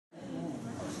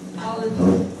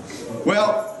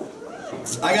Well,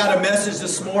 I got a message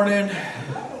this morning.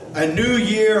 A new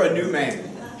year, a new man.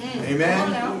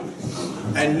 Amen.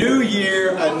 A new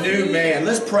year, a new man.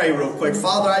 Let's pray real quick.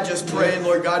 Father, I just pray,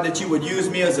 Lord God, that you would use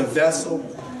me as a vessel,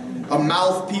 a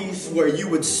mouthpiece where you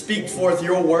would speak forth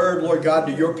your word, Lord God,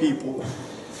 to your people.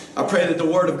 I pray that the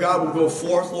word of God would go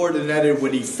forth, Lord, and that it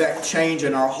would effect change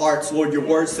in our hearts. Lord, your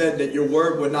word said that your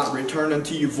word would not return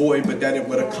unto you void, but that it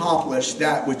would accomplish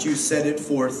that which you set it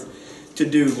forth to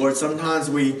do. Lord, sometimes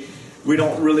we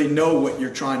don't really know what you're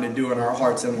trying to do in our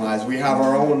hearts and lives. We have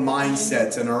our own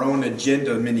mindsets and our own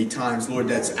agenda many times, Lord,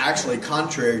 that's actually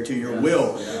contrary to your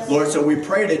will. Lord, so we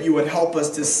pray that you would help us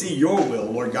to see your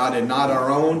will, Lord God, and not our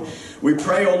own. We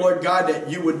pray, oh Lord God, that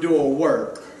you would do a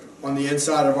work on the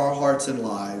inside of our hearts and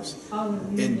lives.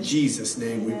 Hallelujah. In Jesus'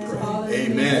 name we pray. Hallelujah.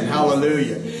 Amen.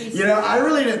 Hallelujah. You know, I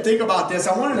really didn't think about this.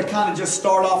 I wanted to kind of just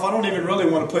start off. I don't even really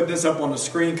want to put this up on the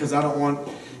screen because I don't want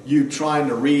you trying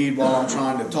to read while I'm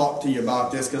trying to talk to you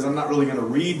about this, because I'm not really going to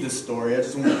read this story. I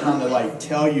just want to kind of like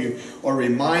tell you or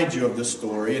remind you of the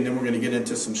story, and then we're going to get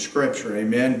into some scripture.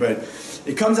 Amen. But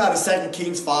it comes out of 2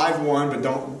 Kings 5:1,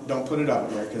 but don't put it up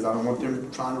there because I don't want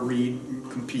them trying to read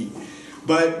and compete.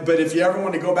 But if you ever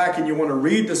want to go back and you want to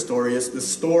read the story, it's the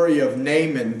story of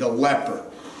Naaman the leper.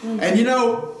 And you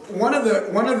know, one of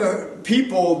the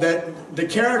people that the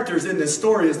characters in this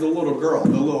story is the little girl,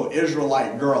 the little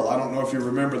Israelite girl. I don't know if you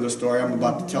remember the story. I'm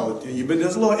about to tell it to you. But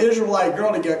this little Israelite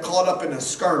girl that got caught up in a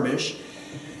skirmish,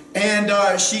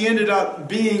 and she ended up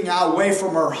being away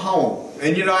from her home.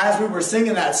 And you know, as we were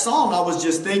singing that song, I was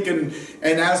just thinking,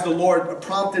 and as the Lord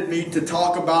prompted me to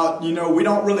talk about, you know, we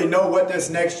don't really know what this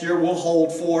next year will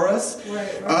hold for us.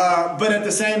 Right. But at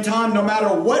the same time, no matter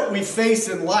what we face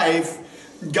in life,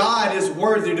 God is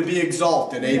worthy to be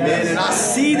exalted. Amen. Yes. And I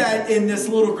see that in this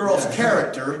little girl's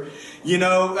character, you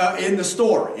know, in the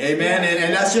story. Amen.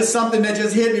 And that's just something that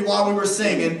just hit me while we were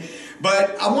singing.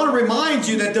 But I want to remind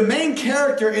you that the main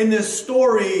character in this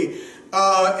story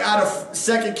out of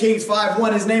 2 Kings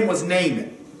 5:1, his name was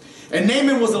Naaman. And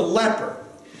Naaman was a leper.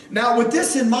 Now, with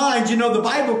this in mind, you know, the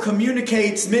Bible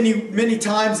communicates many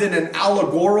times in an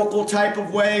allegorical type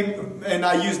of way. And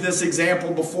I used this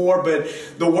example before, but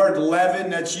the word leaven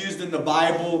that's used in the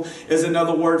Bible is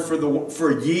another word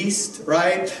for yeast,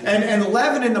 right? And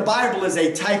leaven in the Bible is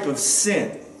a type of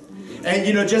sin. And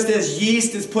you know, just as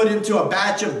yeast is put into a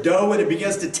batch of dough and it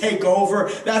begins to take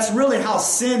over, that's really how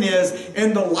sin is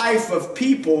in the life of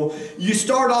people. You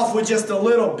start off with just a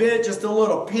little bit, just a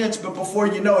little pinch, but before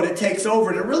you know it, it takes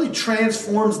over and it really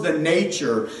transforms the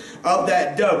nature of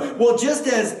that dough. Well, just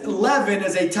as leaven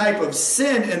is a type of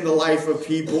sin in the life of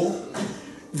people,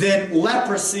 then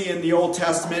leprosy in the Old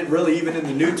Testament, really even in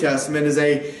the New Testament, is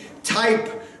a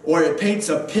type, or it paints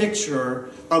a picture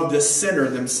of the sinner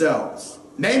themselves.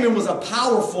 Naaman was a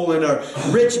powerful and a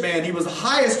rich man. He was the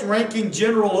highest ranking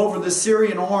general over the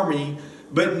Syrian army,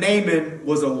 but Naaman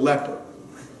was a leper.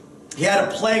 He had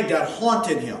a plague that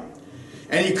haunted him,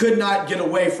 and he could not get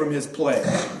away from his plague.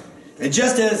 And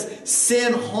just as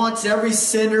sin haunts every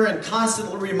sinner and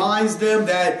constantly reminds them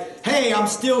that, hey, I'm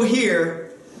still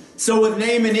here, so with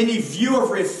Naaman, any view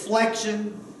of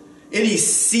reflection, any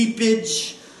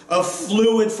seepage of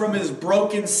fluid from his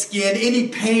broken skin, any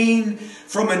pain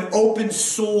from an open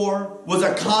sore was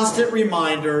a constant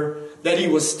reminder that he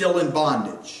was still in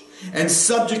bondage and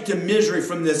subject to misery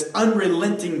from this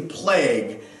unrelenting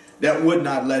plague that would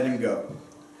not let him go.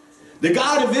 The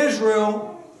God of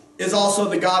Israel is also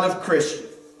the God of Christian,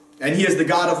 and he is the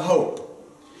God of hope.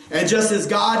 And just as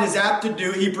God is apt to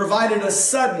do, he provided us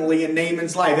suddenly in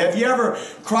Naaman's life. Have you ever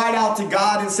cried out to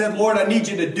God and said, Lord, I need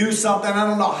you to do something. I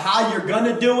don't know how you're going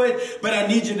to do it, but I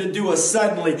need you to do it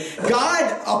suddenly.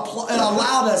 God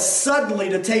allowed us suddenly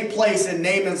to take place in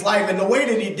Naaman's life. And the way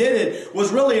that he did it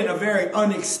was really in a very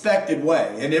unexpected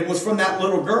way. And it was from that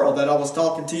little girl that I was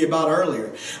talking to you about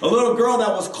earlier. A little girl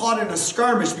that was caught in a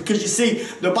skirmish, because you see,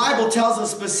 the Bible tells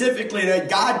us specifically that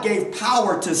God gave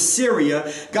power to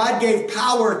Syria. God gave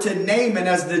power to Naaman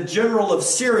as the general of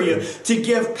Syria to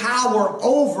give power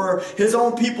over his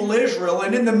own people Israel.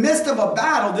 And in the midst of a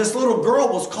battle, this little girl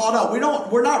was caught up.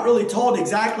 We're not really told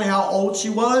exactly how old she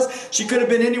was. She could have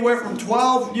been anywhere from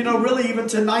 12, you know, really even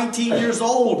to 19 years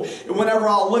old, whenever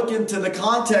I'll look into the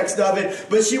context of it.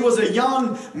 But she was a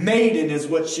young maiden is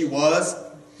what she was.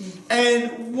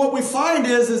 And what we find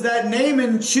is that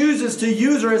Naaman chooses to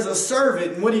use her as a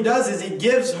servant. And what he does is he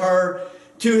gives her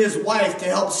to his wife to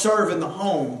help serve in the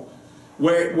home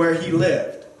where he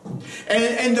lived.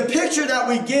 And the picture that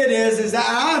we get is that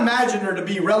I imagine her to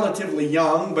be relatively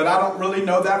young, but I don't really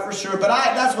know that for sure. But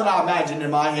that's what I imagine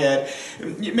in my head.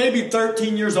 Maybe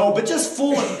 13 years old, but just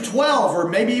full of 12 or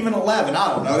maybe even 11. I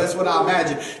don't know. That's what I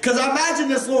imagine. Because I imagine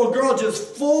this little girl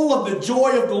just full of the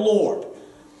joy of the Lord.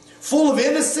 Full of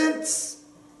innocence.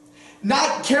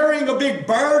 Not carrying a big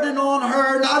burden on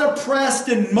her, not oppressed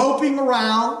and moping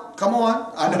around. Come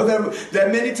on. I know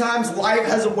that many times life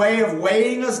has a way of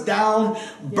weighing us down,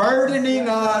 burdening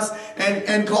us,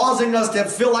 and causing us to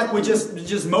feel like we're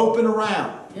just moping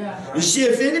around. Yeah.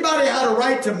 If anybody had a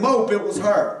right to mope, it was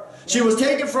her. She was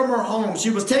taken from her home. She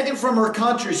was taken from her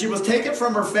country. She was taken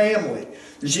from her family.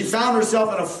 And she found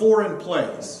herself in a foreign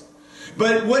place.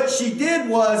 But what she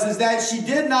did is that she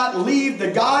did not leave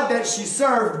the God that she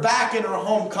served back in her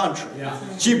home country. Yeah.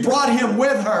 She brought him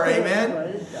with her,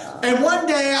 amen? And one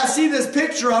day I see this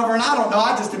picture of her, and I don't know,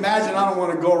 I just imagine, I don't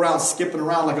want to go around skipping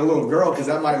around like a little girl because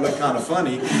that might look kind of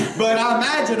funny. But I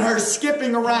imagine her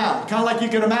skipping around, kind of like you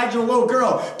can imagine a little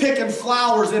girl picking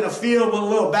flowers in a field with a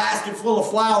little basket full of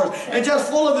flowers and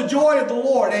just full of the joy of the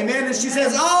Lord, amen? And she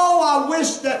says, oh, I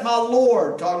wish that my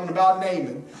Lord, talking about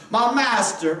Naaman, my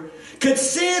master, could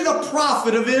see the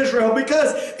prophet of Israel,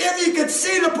 because if he could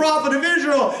see the prophet of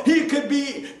Israel, he could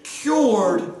be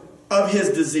cured of his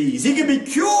disease. He could be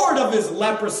cured of his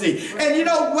leprosy. And you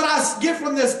know what I get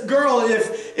from this girl,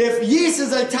 if yeast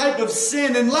is a type of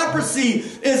sin and leprosy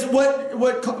is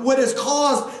what is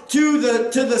caused to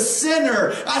the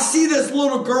sinner, I see this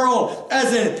little girl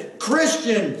as a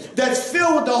Christian that's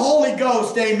filled with the Holy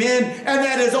Ghost, amen, and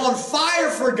that is on fire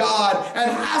for God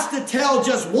and has to tell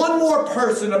just one more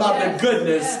person about the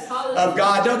goodness of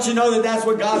God. Don't you know that that's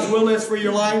what God's will is for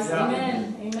your life? Yeah. Amen.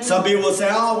 Some people will say,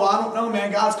 oh, well, I don't know,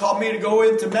 man. God's called me to go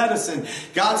into medicine.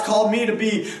 God's called me to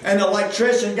be an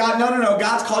electrician. No.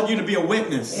 God's called you to be a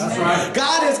witness. That's right.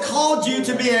 God has called you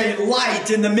to be a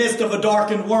light in the midst of a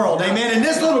darkened world. Amen. And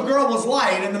this little girl was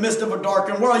light in the midst of a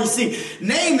darkened world. You see,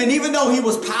 Naaman, even though he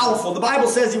was powerful, the Bible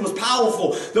says he was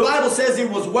powerful. The Bible says he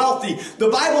was wealthy. The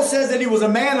Bible says that he was a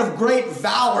man of great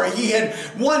valor. He had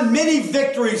won many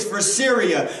victories for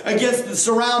Syria against the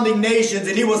surrounding nations.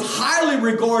 And he was highly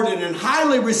regarded and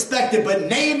highly respected, but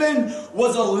Naaman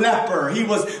was a leper. He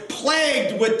was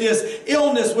plagued with this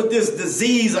illness, with this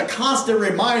disease, a constant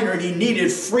reminder, and he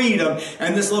needed freedom.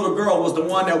 And this little girl was the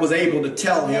one that was able to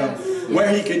tell him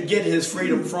where he could get his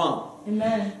freedom from.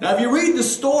 Amen. Now, if you read the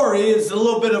story, it's a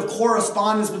little bit of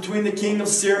correspondence between the king of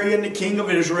Syria and the king of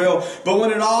Israel. But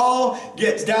when it all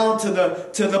gets down to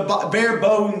the bare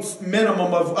bones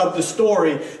minimum of the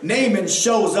story, Naaman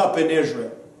shows up in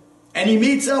Israel. And he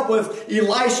meets up with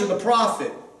Elisha the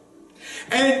prophet.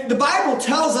 And the Bible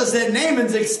tells us that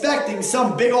Naaman's expecting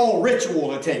some big old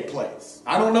ritual to take place.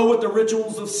 I don't know what the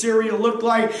rituals of Syria look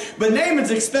like, but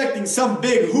Naaman's expecting some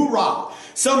big hoorah,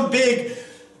 some big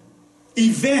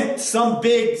event, some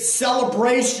big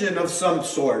celebration of some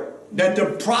sort. That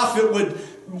the prophet would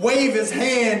wave his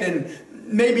hand and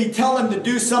maybe tell him to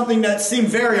do something that seemed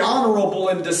very honorable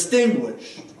and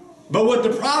distinguished. But what the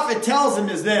prophet tells him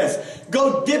is this: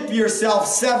 go dip yourself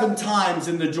 7 times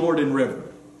in the Jordan River.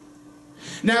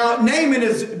 Now, Naaman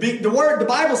is, the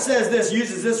Bible says this,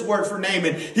 uses this word for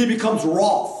Naaman, he becomes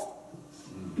wroth.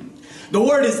 The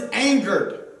word is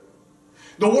angered.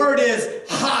 The word is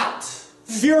hot,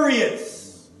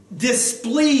 furious,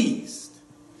 displeased.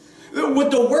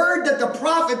 With the word that the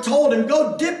prophet told him,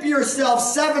 go dip yourself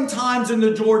 7 times in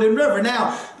the Jordan River.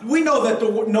 Now, we know that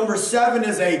the number 7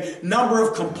 is a number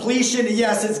of completion.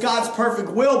 Yes, it's God's perfect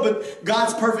will, but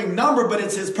God's perfect number, but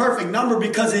it's his perfect number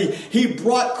because he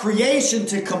brought creation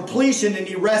to completion and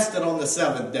he rested on the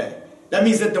 7th day. That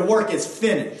means that the work is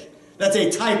finished. That's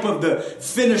a type of the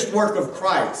finished work of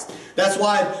Christ. That's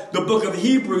why the book of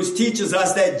Hebrews teaches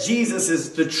us that Jesus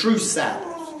is the true Sabbath.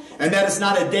 And that it's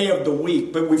not a day of the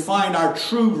week, but we find our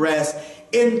true rest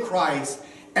in Christ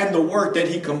and the work that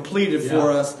he completed for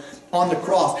us on the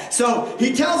cross. So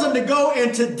he tells him to go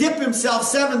and to dip himself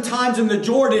 7 times in the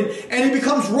Jordan, and he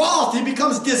becomes wroth. He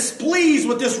becomes displeased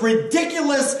with this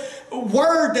ridiculous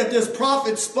word that this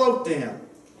prophet spoke to him.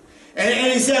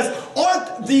 And he says,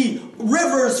 aren't the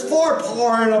rivers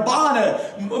Pharpar and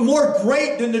Abana more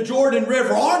great than the Jordan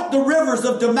River? Aren't the rivers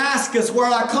of Damascus,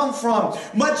 where I come from,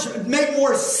 make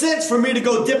more sense for me to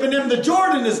go dip in them? The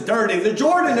Jordan is dirty. The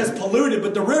Jordan is polluted,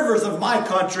 but the rivers of my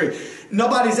country,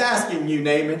 Nobody's asking you,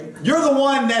 Naaman. You're the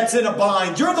one that's in a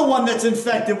bind. You're the one that's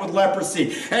infected with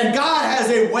leprosy. And God has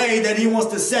a way that He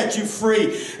wants to set you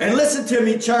free. And listen to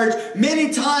me, church.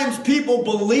 Many times people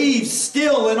believe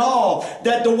still and all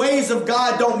that the ways of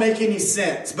God don't make any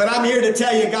sense. But I'm here to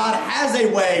tell you, God has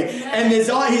a way. And He's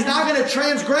not going to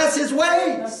transgress His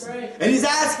ways. And He's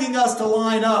asking us to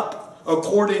line up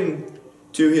according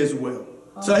to His will.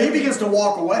 So he begins to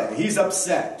walk away. He's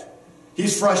upset.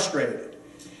 He's frustrated.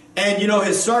 And you know,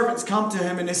 his servants come to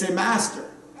him and they say, Master,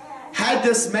 had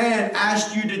this man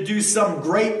asked you to do some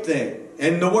great thing?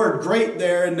 And the word great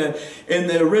there in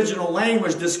the original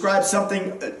language describes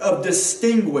something of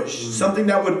distinguished. Something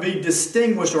that would be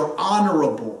distinguished or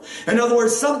honorable. In other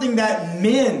words, something that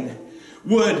men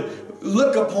would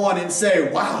look upon and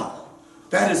say, wow,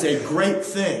 that is a great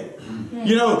thing.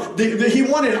 You know, he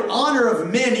wanted honor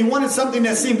of men. He wanted something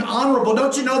that seemed honorable.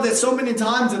 Don't you know that so many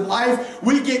times in life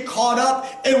we get caught up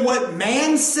in what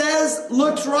man says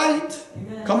looks right?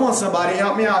 Amen. Come on, somebody,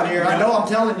 help me out here. I know I'm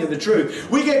telling you the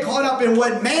truth. We get caught up in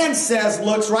what man says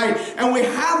looks right, and we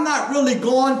have not really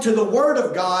gone to the Word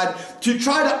of God to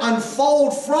try to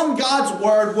unfold from God's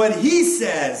Word what He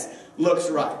says looks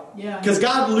right. Because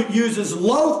God uses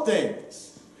low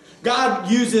things.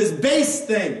 God uses base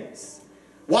things.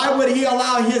 Why would He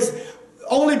allow His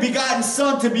only begotten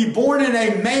Son to be born in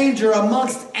a manger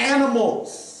amongst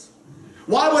animals?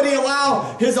 Why would He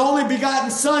allow His only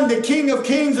begotten Son, the King of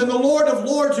Kings and the Lord of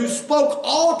Lords, who spoke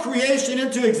all creation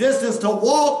into existence, to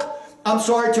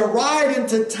ride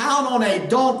into town on a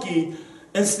donkey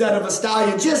instead of a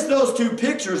stallion? Just those two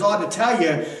pictures ought to tell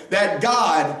you that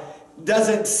God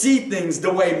doesn't see things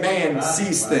the way man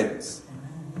sees things.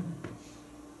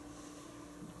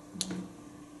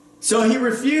 So he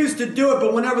refused to do it,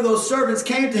 but whenever those servants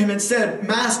came to him and said,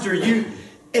 Master,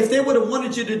 if they would have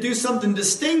wanted you to do something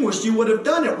distinguished, you would have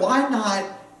done it. Why not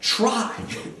try?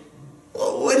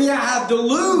 What do you have to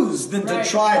lose than to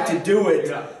try to do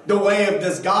it the way of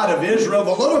this God of Israel?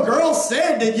 The little girl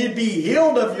said that you'd be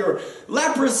healed of your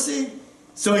leprosy.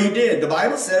 So he did. The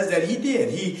Bible says that he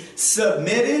did. He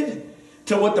submitted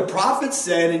to what the prophet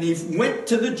said, and he went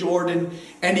to the Jordan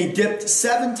and he dipped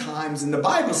 7 times. And the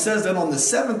Bible says that on the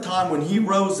 7th time when he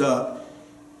rose up,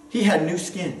 he had new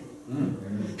skin.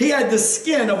 He had the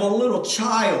skin of a little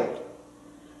child.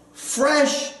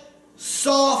 Fresh,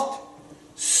 soft,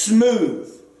 smooth.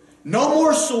 No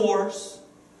more sores.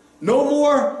 No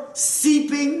more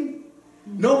seeping.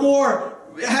 No more.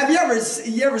 Have you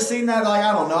ever seen that? Like,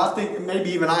 I don't know. I think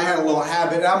maybe even I had a little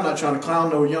habit. I'm not trying to clown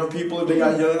no young people if they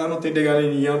got young. I don't think they got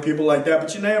any young people like that.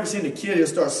 But you ever seen a kid who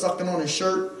start sucking on his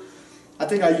shirt? I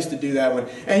think I used to do that one.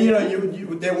 And you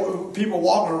know, people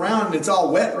walking around and it's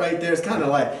all wet right there. It's kind of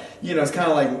like, it's kind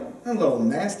of like a little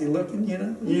nasty looking,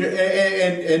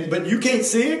 but you can't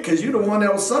see it because you're the one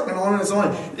that was sucking on it. It's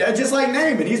on. Just like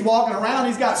Naaman, he's walking around.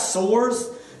 He's got sores.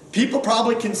 People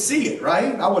probably can see it,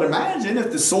 right? I would imagine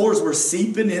if the sores were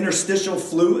seeping interstitial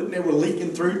fluid and they were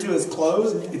leaking through to his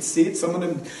clothes, and you could see it, some of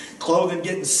them clothing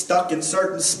getting stuck in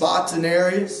certain spots and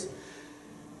areas.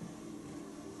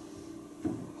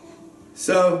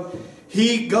 So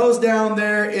he goes down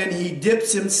there and he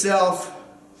dips himself.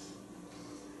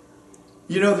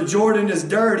 You know, the Jordan is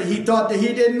dirty. He thought that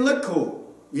he didn't look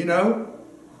cool, The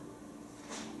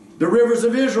rivers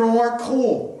of Israel aren't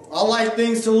cool. I like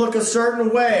things to look a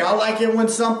certain way. I like it when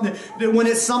it's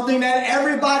something that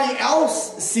everybody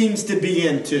else seems to be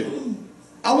into.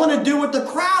 I want to do what the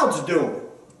crowd's doing.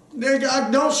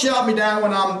 Don't shout me down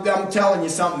when I'm telling you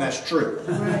something that's true.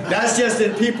 That's just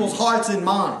in people's hearts and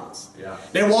minds.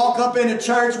 They walk up in a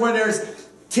church where there's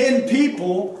 10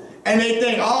 people and they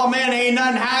think, oh man, there ain't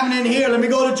nothing happening here. Let me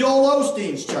go to Joel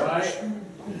Osteen's church.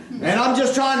 And I'm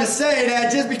just trying to say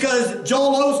that just because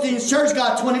Joel Osteen's church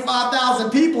got 25,000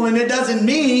 people and it doesn't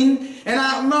mean, and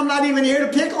I'm not even here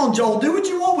to pick on Joel. Do what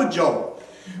you want with Joel.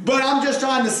 But I'm just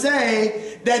trying to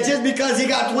say that just because he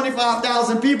got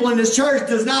 25,000 people in his church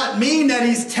does not mean that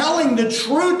he's telling the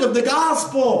truth of the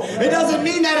gospel. It doesn't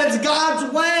mean that it's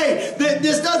God's way. That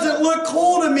this doesn't look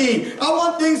cool to me. I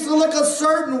want things to look a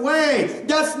certain way.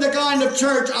 That's the kind of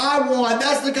church I want.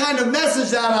 That's the kind of message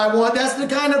that I want. That's the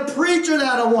kind of preacher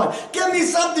that I want. Give me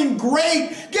something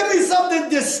great. Give me something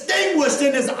distinguished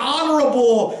and is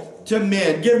honorable to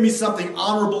men. Give me something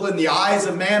honorable in the eyes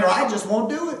of man, or I just won't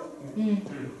do it.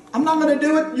 I'm not going to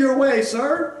do it your way,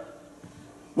 sir.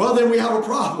 Well, then we have a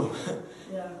problem.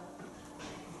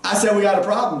 I said we got a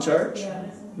problem, church.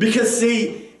 Because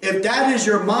see, if that is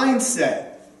your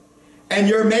mindset and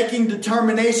you're making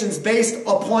determinations based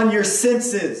upon your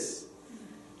senses,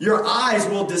 your eyes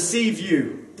will deceive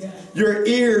you. Your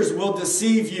ears will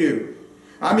deceive you.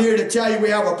 I'm here to tell you we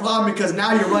have a problem because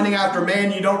now you're running after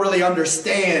man. You don't really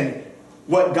understand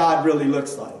what God really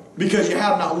looks like because you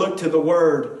have not looked to the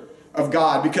Word of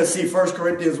God. Because see, 1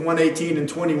 Corinthians 1:18 and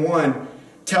 21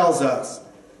 tells us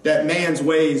that man's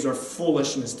ways are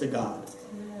foolishness to God.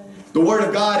 The Word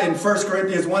of God in 1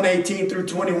 Corinthians 1:18 through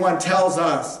 21 tells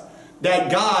us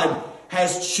that God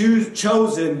has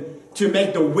chosen to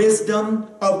make the wisdom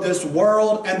of this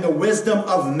world and the wisdom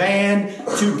of man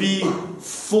to be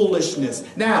foolishness.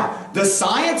 Now, the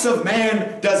science of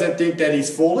man doesn't think that he's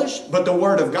foolish, but the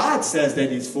Word of God says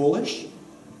that he's foolish.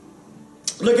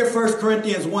 Look at 1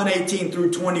 Corinthians 1:18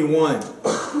 through 21.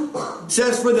 It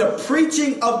says, for the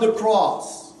preaching of the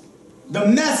cross, the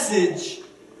message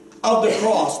of the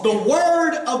cross, the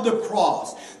word of the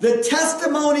cross, the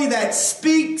testimony that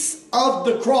speaks of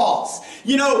the cross.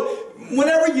 You know,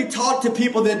 whenever you talk to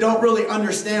people that don't really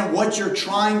understand what you're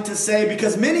trying to say,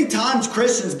 because many times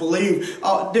Christians believe,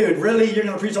 oh, dude, really? You're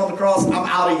going to preach on the cross? I'm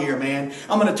out of here, man.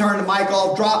 I'm going to turn the mic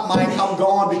off, drop mic, I'm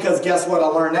gone, because guess what? I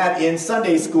learned that in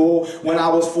Sunday school when I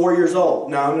was 4 years old.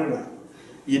 No.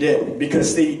 You didn't.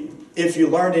 Because, see, if you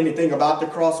learned anything about the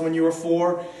cross when you were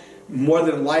 4, more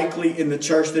than likely in the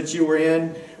church that you were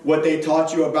in, what they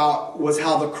taught you about was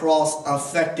how the cross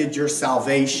affected your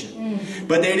salvation.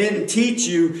 But they didn't teach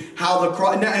you how the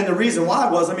cross, and the reason why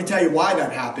was, let me tell you why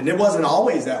that happened. It wasn't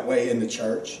always that way in the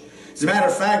church. As a matter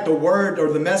of fact, the word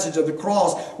or the message of the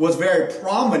cross was very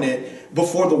prominent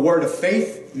before the word of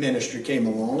faith ministry came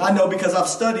along. I know because I've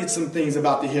studied some things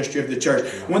about the history of the church.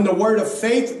 When the word of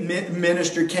faith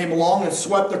ministry came along and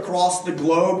swept across the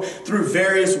globe through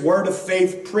various word of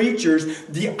faith preachers,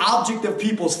 the object of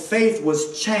people's faith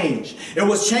was changed. It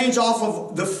was changed off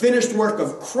of the finished work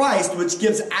of Christ, which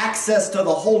gives access to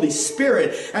the Holy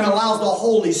Spirit and allows the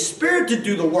Holy Spirit to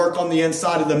do the work on the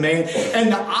inside of the man.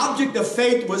 And the object of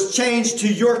faith was changed to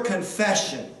your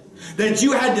confession. That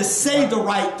you had to say the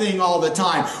right thing all the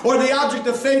time. Or the object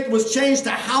of faith was changed to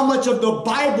how much of the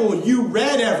Bible you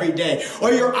read every day.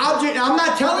 Or your object, I'm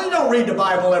not telling you don't read the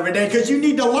Bible every day because you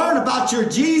need to learn about your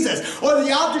Jesus. Or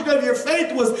the object of your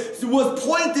faith was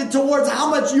pointed towards how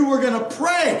much you were going to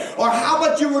pray. Or how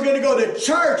much you were going to go to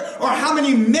church. Or how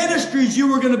many ministries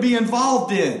you were going to be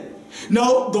involved in.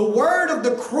 No, the word of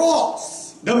the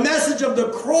cross, the message of the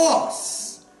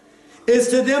cross, is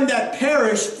to them that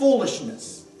perish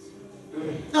foolishness.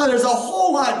 Now, there's a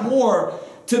whole lot more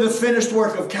to the finished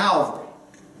work of Calvary.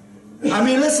 I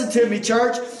mean, listen to me,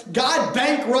 church. God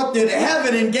bankrupted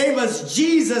heaven and gave us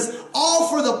Jesus all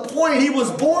for the point. He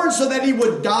was born so that he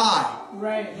would die.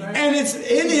 Right. And it's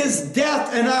in his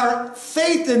death and our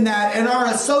faith in that and our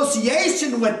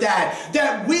association with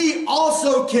that we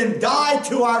also can die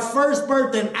to our first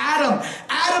birth in Adam.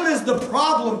 Adam is the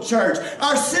problem, church.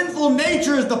 Our sinful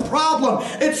nature is the problem.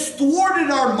 It's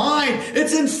thwarted our mind.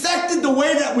 It's infected the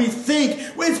way that we think.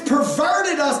 It's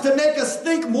perverted us to make us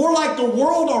think more like the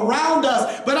world around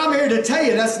us. But I'm here to tell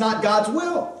you that's not God's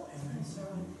will.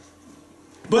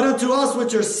 But unto us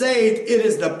which are saved, it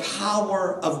is the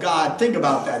power of God. Think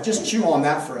about that. Just chew on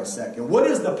that for a second. What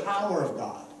is the power of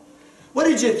God? What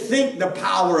did you think the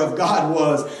power of God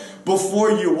was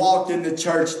before you walked into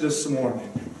church this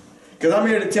morning? Because I'm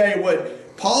here to tell you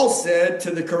what Paul said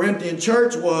to the Corinthian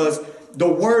church was the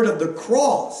word of the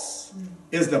cross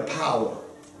is the power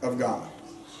of God.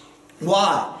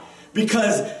 Why?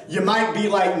 Because you might be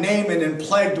like Naaman and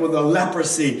plagued with a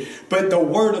leprosy, but the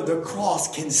word of the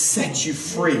cross can set you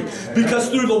free. Because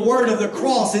through the word of the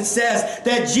cross it says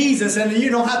that Jesus, and you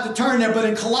don't have to turn there, but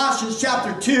in Colossians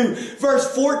chapter 2,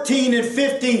 verse 14 and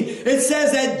 15, it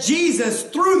says that Jesus,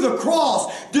 through the cross,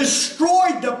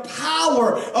 destroyed the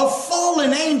power of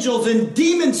fallen angels and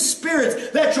demon spirits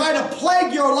that try to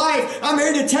plague your life. I'm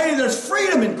here to tell you there's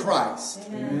freedom in Christ.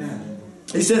 Amen.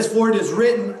 He says, for it is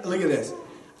written, look at this,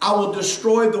 I will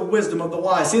destroy the wisdom of the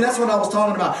wise. See, that's what I was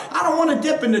talking about. I don't want to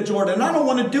dip into Jordan. I don't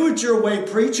want to do it your way,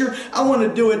 preacher. I want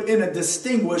to do it in a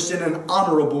distinguished and an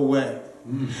honorable way.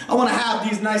 I want to have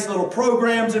these nice little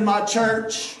programs in my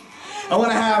church. I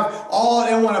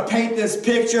want to paint this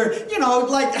picture, you know,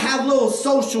 like have little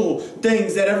social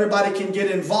things that everybody can get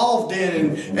involved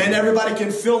in and everybody can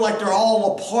feel like they're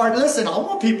all a part. Listen, I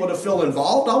want people to feel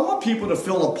involved. I want people to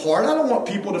feel a part. I don't want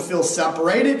people to feel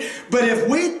separated. But if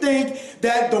we think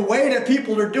that the way that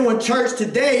people are doing church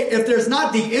today, if there's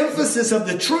not the emphasis of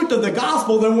the truth of the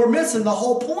gospel, then we're missing the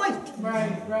whole point.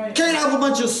 Right. Can't have a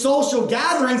bunch of social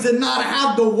gatherings and not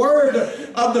have the word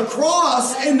of the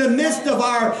cross in the midst of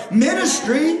our ministry.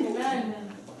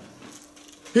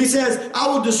 He says, I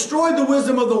will destroy the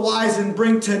wisdom of the wise and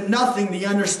bring to nothing the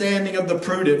understanding of the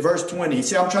prudent. Verse 20.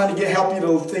 See, I'm trying to help you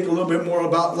to think a little bit more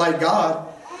about like God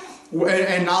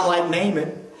and not like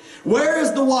Naaman. Where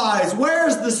is the wise? Where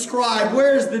is the scribe?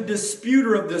 Where is the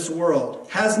disputer of this world?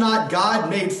 Has not God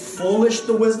made foolish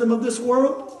the wisdom of this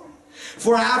world?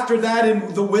 For after that,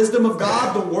 in the wisdom of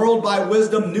God, the world by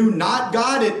wisdom knew not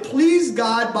God. It pleased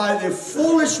God by the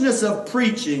foolishness of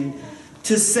preaching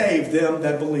to save them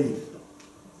that believe.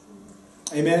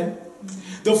 Amen?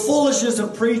 The foolishness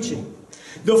of preaching.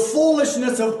 The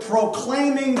foolishness of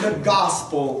proclaiming the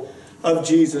gospel of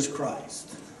Jesus Christ.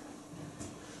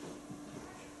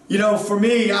 You know, for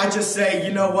me, I just say,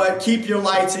 you know what? Keep your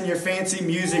lights and your fancy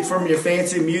music from your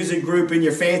fancy music group in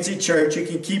your fancy church. You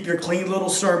can keep your clean little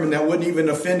sermon that wouldn't even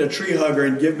offend a tree hugger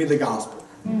and give me the gospel.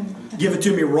 Give it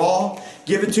to me raw.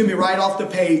 Give it to me right off the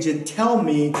page and tell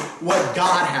me what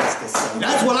God has to say.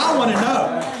 That's what I want to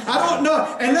know. I don't know.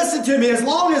 And listen to me. As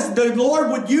long as the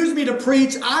Lord would use me to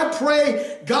preach, I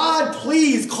pray, God,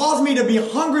 please cause me to be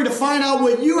hungry to find out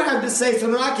what you have to say so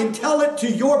that I can tell it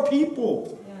to your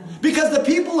people. Because the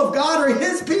people of God are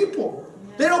His people.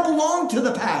 They don't belong to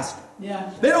the pastor.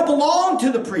 They don't belong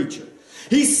to the preacher.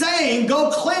 He's saying,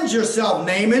 go cleanse yourself,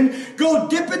 Naaman. Go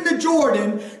dip in the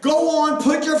Jordan. Go on,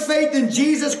 put your faith in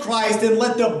Jesus Christ, and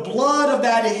let the blood of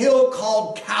that hill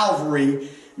called Calvary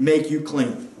make you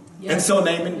clean. And so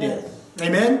Naaman did.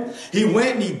 Amen? He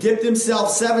went and he dipped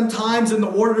himself 7 times in the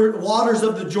waters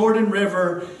of the Jordan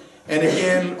River. And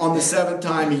again, on the 7th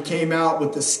time, he came out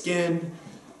with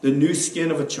the new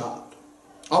skin of a child.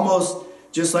 Almost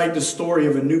just like the story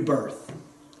of a new birth.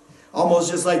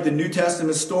 Almost just like the New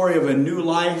Testament story of a new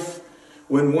life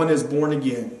when one is born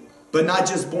again. But not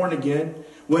just born again.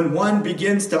 When one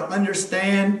begins to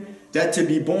understand that to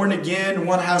be born again,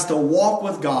 one has to walk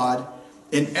with God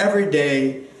and every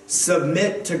day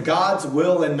submit to God's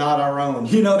will and not our own.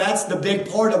 You know, that's the big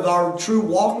part of our true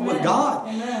walk with God.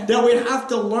 That we have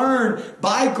to learn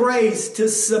by grace to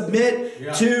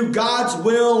submit to God's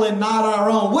will and not our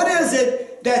own. What is it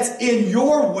that's in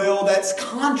your will that's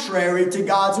contrary to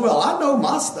God's will? I know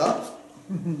my stuff.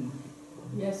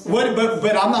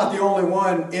 But I'm not the only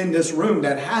one in this room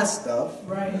that has stuff.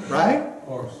 Right? Of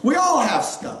course. We all have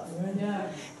stuff.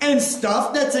 And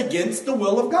stuff that's against the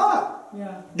will of God.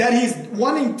 That He's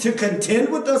wanting to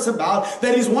contend with us about,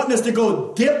 that He's wanting us to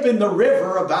go dip in the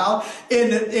river about,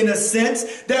 in a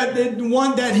sense, that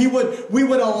we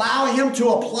would allow Him to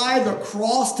apply the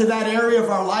cross to that area of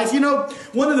our life. You know,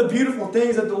 one of the beautiful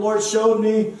things that the Lord showed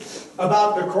me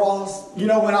about the cross, you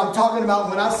know, when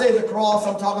I say the cross,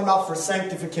 I'm talking about for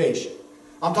sanctification.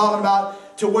 I'm talking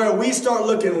about to where we start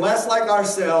looking less like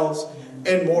ourselves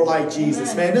and more like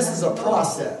Jesus. Man, this is a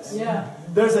process.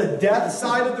 There's a death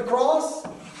side of the cross,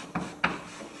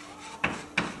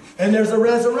 and there's a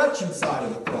resurrection side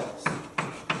of the cross.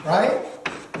 Right?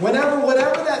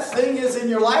 Whatever that thing is in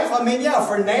your life, I mean,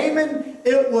 for Naaman,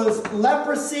 it was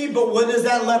leprosy, but what does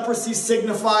that leprosy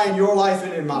signify in your life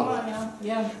and in my life?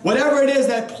 Whatever it is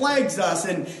that plagues us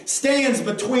and stands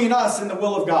between us and the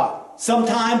will of God.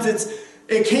 Sometimes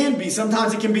it can be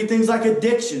things like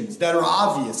addictions that are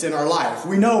obvious in our life.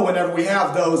 We know whenever we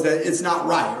have those that it's not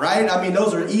right? I mean,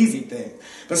 those are easy things.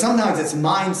 But sometimes it's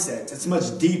mindsets. It's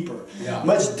much deeper.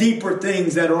 Much deeper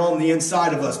things that are on the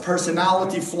inside of us.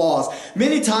 Personality flaws.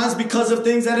 Many times because of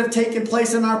things that have taken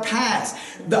place in our past.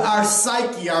 Our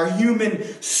psyche, our human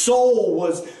soul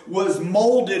was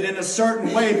molded in a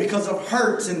certain way because of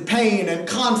hurts and pain and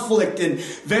conflict and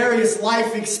various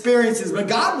life experiences. But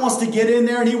God wants to get in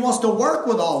there and He wants to work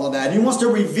with all of that. He wants to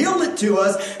reveal it to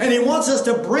us and He wants us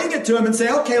to bring it to Him and say,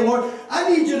 okay, Lord, I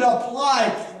need you to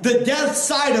apply the death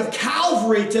side of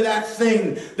Calvary to that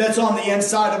thing that's on the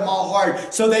inside of my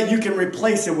heart so that you can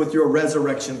replace it with your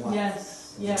resurrection life.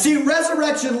 See,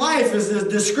 resurrection life is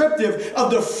descriptive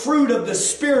of the fruit of the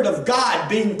Spirit of God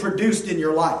being produced in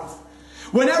your life.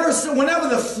 Whenever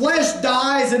the flesh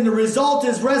dies and the result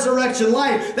is resurrection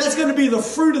life, that's going to be the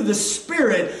fruit of the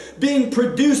Spirit being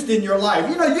produced in your life.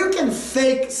 You know, you can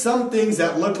fake some things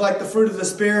that look like the fruit of the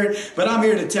Spirit, but I'm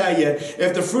here to tell you,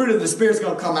 if the fruit of the Spirit is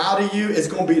going to come out of you, it's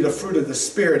going to be the fruit of the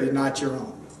Spirit and not your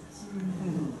own.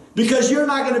 Because you're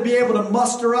not going to be able to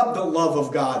muster up the love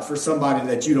of God for somebody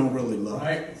that you don't really love.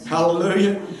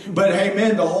 Hallelujah. But hey,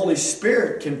 man, the Holy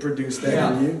Spirit can produce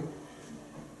that in you.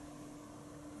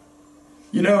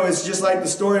 You know, it's just like the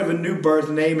story of a new birth,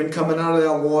 Naaman coming out of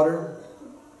that water.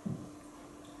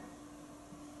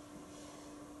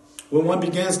 When one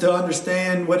begins to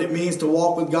understand what it means to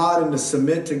walk with God and to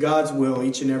submit to God's will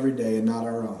each and every day and not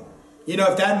our own. You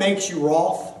know, if that makes you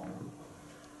wroth,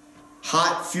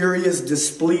 hot, furious,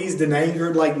 displeased, and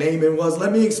angered like Naaman was,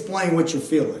 let me explain what you're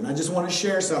feeling. I just want to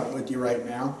share something with you right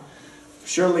now.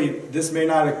 Surely this may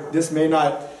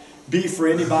not be for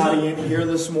anybody in here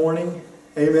this morning.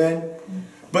 Amen.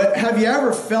 But have you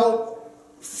ever felt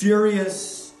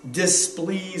furious,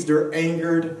 displeased, or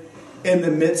angered in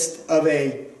the midst of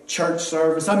a church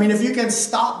service? I mean, if you can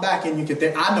stop back and you can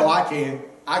think, I know I can.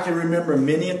 I can remember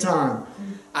many a time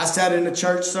I sat in a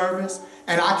church service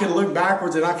and I could look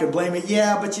backwards and I could blame it.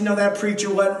 Yeah, but you know, that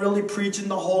preacher wasn't really preaching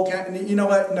the whole... You know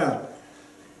what? No.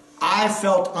 I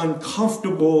felt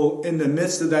uncomfortable in the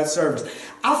midst of that service.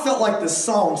 I felt like the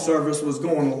song service was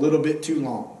going a little bit too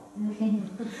long.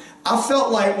 I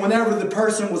felt like whenever the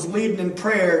person was leading in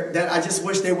prayer that I just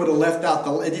wish they would have left out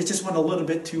it just went a little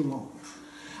bit too long.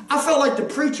 I felt like the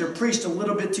preacher preached a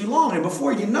little bit too long, and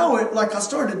before you know it, like I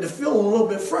started to feel a little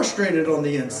bit frustrated on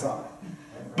the inside.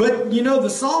 But you know, the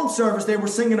song service, they were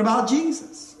singing about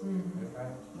Jesus.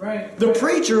 Right. The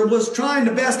preacher was trying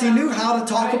the best he knew how to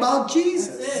talk about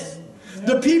Jesus.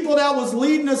 The people that was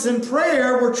leading us in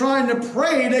prayer were trying to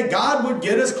pray that God would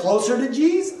get us closer to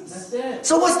Jesus. That's it.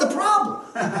 So what's the problem?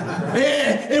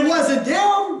 It wasn't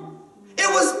them. It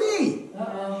was me.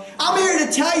 I'm here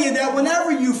to tell you that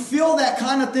whenever you feel that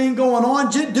kind of thing going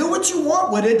on, just do what you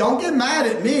want with it. Don't get mad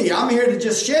at me. I'm here to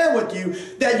just share with you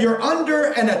that you're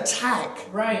under an attack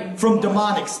from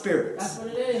demonic spirits. That's what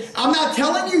it is. I'm not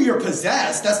telling you you're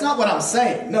possessed. That's not what I'm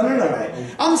saying. No.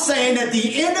 I'm saying that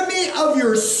the enemy of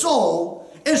your soul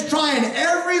is trying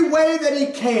every way that he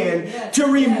can to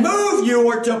remove you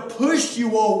or to push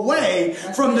you away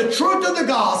from the truth of the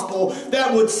gospel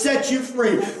that would set you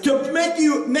free. To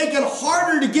make it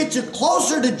harder to get you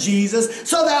closer to Jesus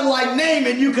so that like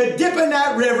Naaman you could dip in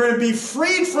that river and be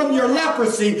freed from your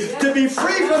leprosy, to be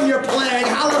free from your plague,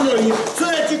 hallelujah, so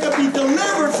that you could be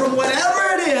delivered from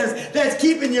whatever it is that's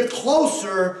keeping you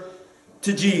closer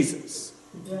to Jesus.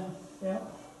 Yeah.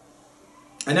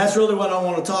 And that's really what I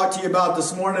want to talk to you about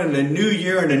this morning, a new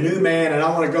year and a new man, and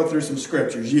I want to go through some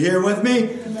scriptures. You here with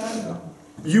me?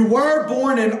 You were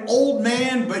born an old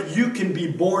man, but you can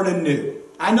be born anew.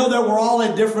 I know that we're all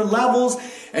at different levels,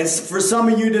 and for some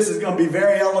of you this is going to be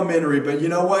very elementary, but you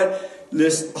know what?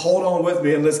 Let's hold on with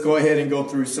me and let's go ahead and go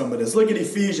through some of this. Look at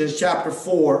Ephesians chapter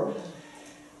 4.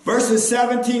 Verses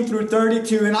 17 through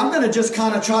 32, and I'm going to just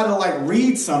kind of try to like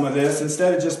read some of this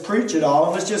instead of just preach it all.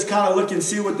 And let's just kind of look and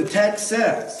see what the text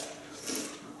says.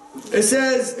 It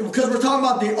says, because we're talking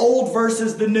about the old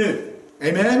versus the new.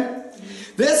 Amen?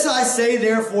 This I say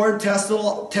therefore and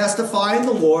testify in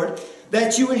the Lord,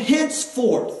 that you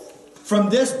henceforth, from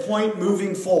this point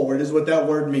moving forward, is what that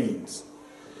word means.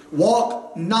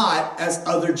 Walk not as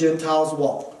other Gentiles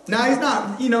walk. Now, he's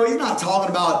not talking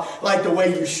about like the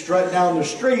way you strut down the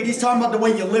street. He's talking about the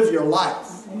way you live your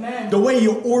life. Amen. The way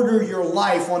you order your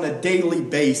life on a daily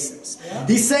basis. Yeah.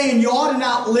 He's saying you ought to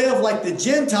not live like the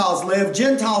Gentiles live.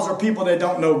 Gentiles are people that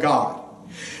don't know God.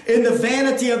 In the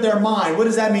vanity of their mind. What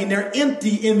does that mean? They're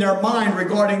empty in their mind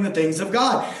regarding the things of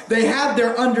God. They have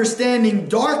their understanding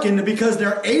darkened because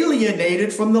they're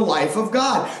alienated from the life of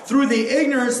God through the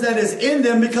ignorance that is in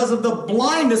them because of the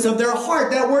blindness of their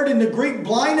heart. That word in the Greek,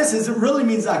 blindness, it really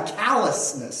means a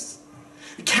callousness.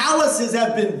 Calluses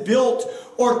have been built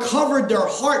or covered their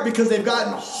heart because they've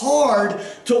gotten hard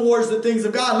towards the things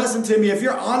of God. Listen to me, if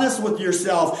you're honest with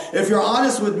yourself, if you're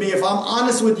honest with me, if I'm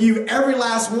honest with you, every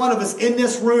last one of us in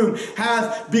this room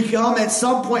have become at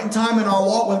some point in time in our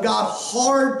walk with God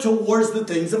hard towards the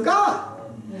things of God.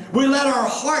 We let our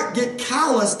heart get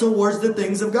callous towards the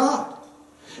things of God.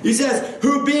 He says,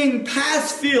 who being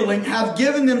past feeling have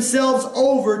given themselves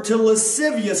over to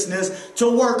lasciviousness, to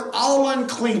work all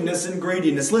uncleanness and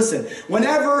greediness. Listen,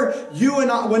 whenever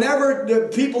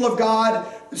the people of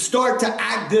God start to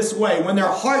act this way, when their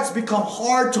hearts become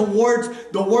hard towards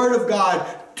the Word of God,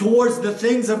 towards the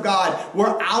things of God,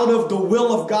 we're out of the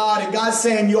will of God. And God's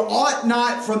saying you ought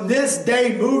not from this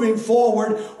day moving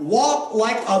forward walk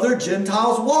like other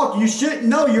Gentiles walk. You shouldn't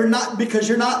know you're not, because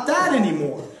you're not that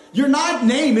anymore. You're not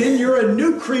Naaman, you're a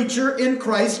new creature in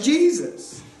Christ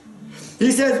Jesus.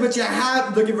 He says, but you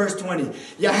have, look at verse 20,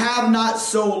 you have not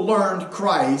so learned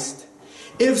Christ,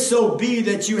 if so be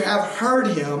that you have heard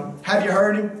him. Have you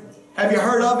heard him? Have you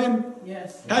heard of him?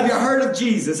 Yes. Have you heard of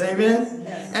Jesus? Amen?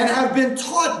 Yes. And have been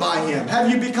taught by him. Have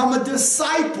you become a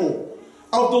disciple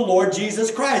of the Lord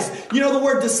Jesus Christ? You know, the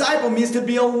word disciple means to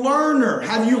be a learner.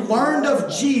 Have you learned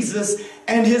of Jesus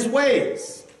and his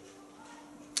ways?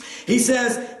 He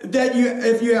says that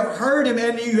if you have heard him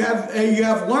and you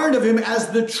have learned of him as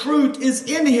the truth is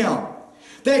in him,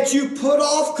 that you put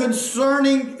off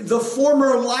concerning the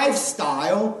former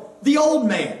lifestyle, the old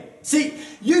man. See,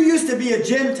 you used to be a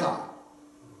Gentile.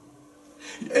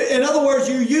 In other words,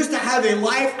 you used to have a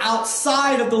life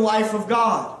outside of the life of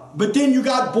God. But then you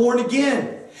got born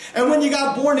again. And when you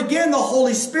got born again, the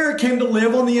Holy Spirit came to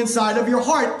live on the inside of your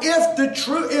heart.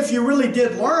 If you really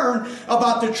did learn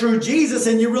about the true Jesus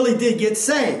and you really did get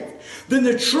saved, then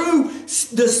the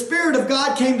Spirit of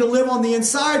God came to live on the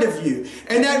inside of you.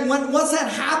 And then once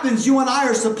that happens, you and I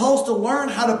are supposed to learn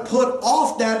how to put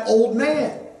off that old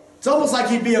man. It's almost like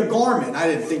he'd be a garment. I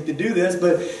didn't think to do this,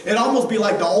 but it'd almost be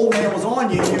like the old man was on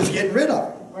you and you was getting rid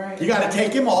of him. Right. You got to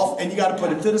take him off and you got to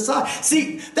put him to the side.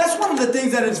 See, that's one of the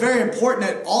things that is very important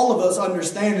that all of us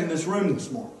understand in this room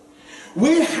this morning.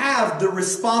 We have the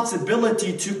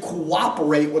responsibility to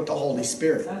cooperate with the Holy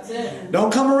Spirit. That's it.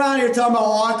 Don't come around here talking about,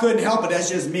 oh, I couldn't help it. That's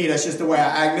just me. That's just the way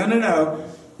I act. No.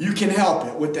 You can help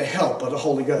it with the help of the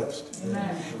Holy Ghost.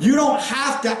 Amen. You don't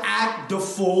have to act the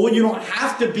fool. You don't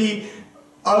have to be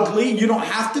ugly. You don't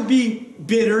have to be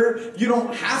bitter. You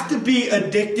don't have to be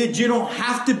addicted. You don't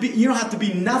have to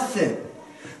be nothing.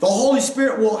 The Holy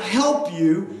Spirit will help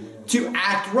you to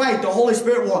act right. The Holy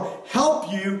Spirit will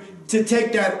help you to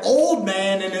take that old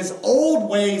man and his old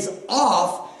ways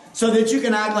off so that you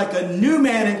can act like a new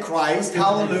man in Christ.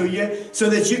 Hallelujah. So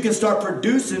that you can start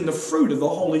producing the fruit of the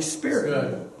Holy Spirit.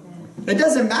 Good. It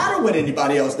doesn't matter what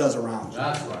anybody else does around you.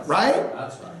 That's right. Right?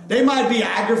 That's right. They might be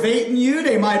aggravating you.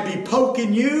 They might be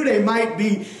poking you. They might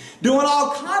be doing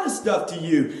all kind of stuff to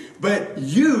you. But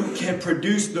you can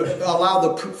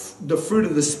allow the fruit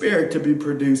of the Spirit to be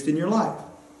produced in your life.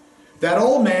 That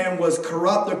old man was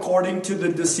corrupt according to the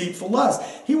deceitful lust.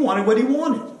 He wanted what he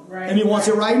wanted. Right. And he wants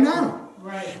it right now.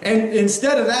 Right. And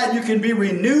instead of that, you can be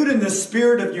renewed in the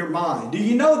spirit of your mind. Do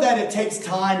you know that it takes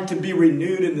time to be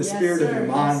renewed in the spirit of your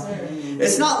mind?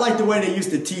 It's not like the way they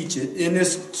used to teach it in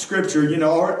this scripture,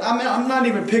 or I'm not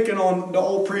even picking on the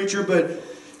old preacher, but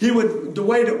the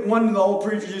way that one of the old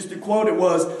preachers used to quote it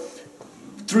was,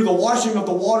 through the washing of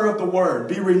the water of the Word.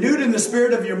 Be renewed in the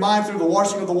spirit of your mind through the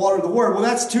washing of the water of the Word. Well,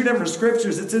 that's two different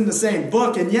scriptures. It's in the same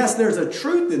book. And yes, there's a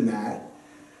truth in that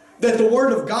the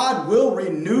Word of God will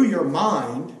renew your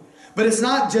mind. But it's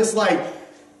not just like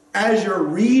as you're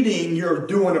reading, you're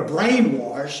doing a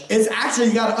brainwash. It's actually,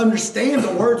 you got to understand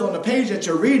the words on the page that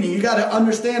you're reading. You got to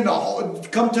understand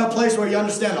come to a place where you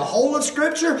understand the whole of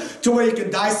Scripture, to where you can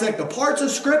dissect the parts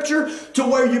of Scripture, to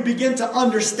where you begin to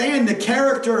understand the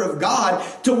character of God,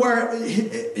 to where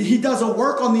He does a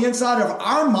work on the inside of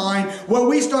our mind, where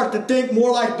we start to think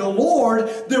more like the Lord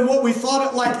than what we thought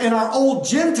it like in our old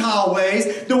Gentile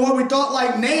ways, than what we thought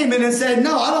like Naaman and said,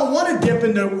 no, I don't want to dip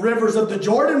in the rivers of the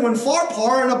Jordan when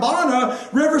Pharpar and Abana,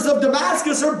 rivers of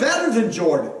Damascus, are better than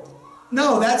Jordan.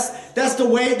 No, that's the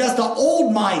way, that's the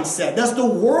old mindset. That's the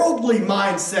worldly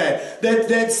mindset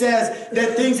that says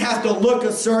that things have to look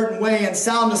a certain way and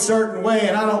sound a certain way,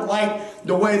 and I don't like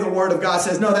the way the Word of God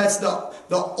says. No, that's the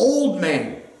old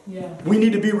man. Yeah. We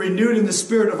need to be renewed in the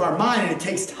spirit of our mind, and it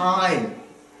takes time.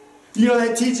 You know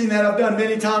that teaching that I've done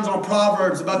many times on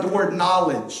Proverbs about the word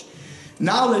knowledge.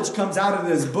 Knowledge comes out of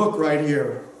this book right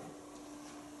here.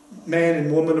 Man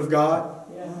and woman of God.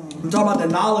 Yeah. I'm talking about the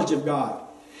knowledge of God.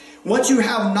 Once you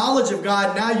have knowledge of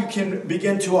God, now you can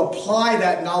begin to apply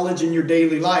that knowledge in your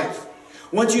daily life.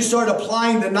 Once you start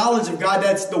applying the knowledge of God,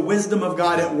 that's the wisdom of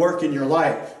God at work in your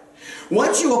life.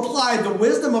 Once you apply the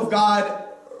wisdom of God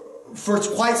for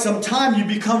quite some time, you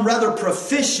become rather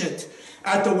proficient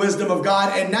at the wisdom of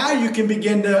God, and now you can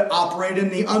begin to operate in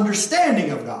the understanding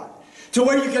of God. To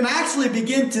where you can actually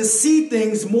begin to see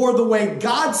things more the way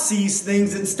God sees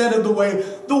things instead of the way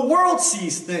the world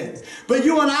sees things. But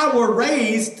you and I were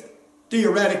raised,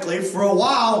 theoretically, for a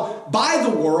while by the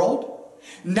world.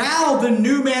 Now the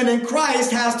new man in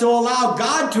Christ has to allow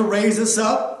God to raise us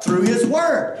up through His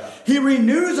Word. He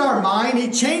renews our mind,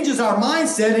 He changes our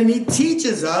mindset, and He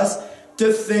teaches us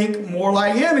to think more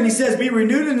like Him. And He says, be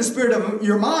renewed in the spirit of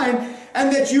your mind,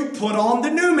 and that you put on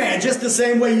the new man. Just the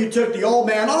same way you took the old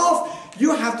man off,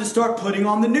 you have to start putting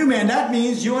on the new man. That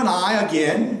means you and I,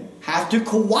 again, have to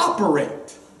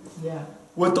cooperate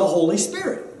with the Holy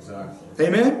Spirit. Exactly.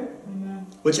 Amen? Amen.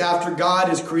 Which after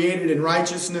God is created in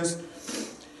righteousness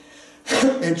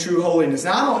and true holiness.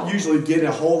 Now, I don't usually get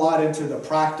a whole lot into the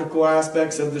practical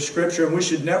aspects of the Scripture, and we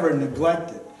should never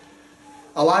neglect it.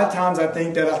 A lot of times I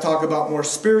think that I talk about more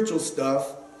spiritual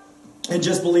stuff and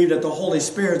just believe that the Holy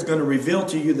Spirit is going to reveal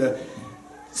to you the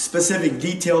specific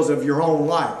details of your own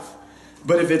life.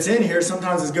 But if it's in here,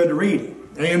 sometimes it's good to read it.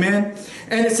 Amen?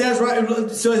 And it says, right,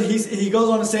 so he goes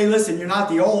on to say, listen, you're not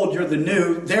the old, you're the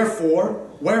new. Therefore,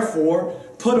 wherefore,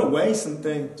 put away some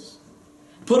things.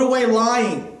 Put away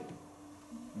lying.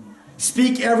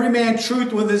 Speak every man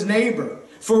truth with his neighbor,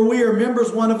 for we are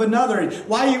members one of another.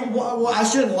 I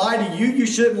shouldn't lie to you, you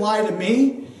shouldn't lie to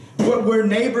me. We're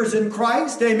neighbors in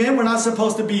Christ. Amen. We're not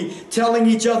supposed to be telling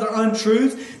each other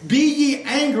untruths. Be ye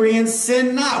angry and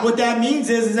sin not. What that means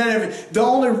is that the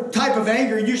only type of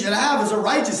anger you should have is a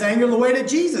righteous anger, the way that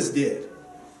Jesus did.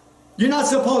 You're not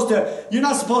supposed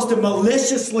to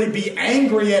maliciously be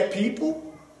angry at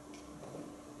people.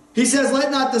 He says,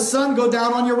 let not the sun go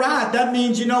down on your wrath. That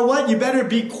means, you know what? You better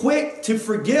be quick to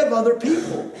forgive other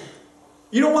people.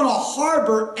 You don't want to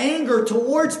harbor anger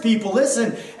towards people.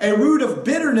 Listen, a root of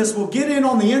bitterness will get in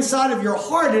on the inside of your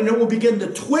heart, and it will begin to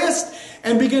twist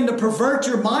and begin to pervert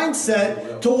your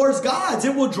mindset towards God's.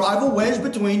 It will drive a wedge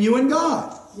between you and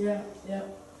God. Yeah, yeah.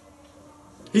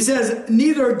 He says,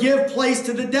 neither give place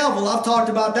to the devil. I've talked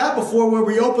about that before, where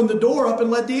we open the door up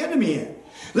and let the enemy in.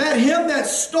 Let him that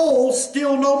stole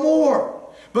steal no more,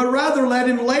 but rather let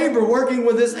him labor, working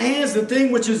with his hands the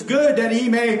thing which is good, that he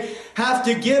may have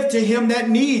to give to him that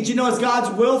needs. You know, it's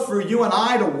God's will for you and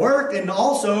I to work and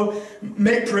also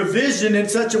make provision in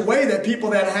such a way that people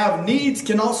that have needs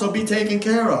can also be taken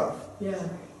care of. Yeah.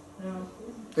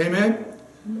 Amen?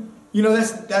 You know,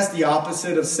 that's the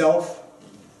opposite of self.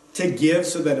 To give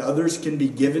so that others can be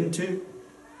given to.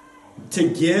 To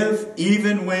give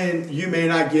even when you may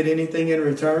not get anything in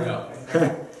return.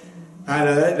 Yeah. I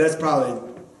know that's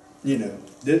probably, you know,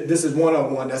 this is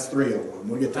 101. That's 301.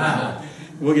 We'll get to that.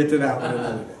 We'll get to that one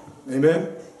another day. Amen.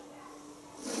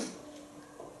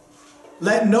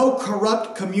 Let no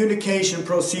corrupt communication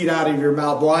proceed out of your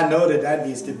mouth. Boy, I know that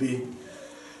needs to be.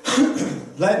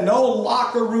 Let no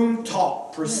locker room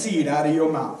talk proceed out of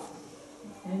your mouth.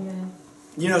 Amen.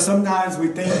 You know, sometimes we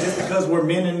think just because we're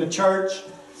men in the church,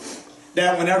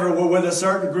 that whenever we're with a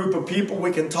certain group of people,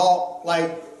 we can talk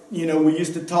like, you know, we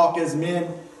used to talk as men.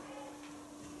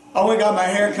 I only got my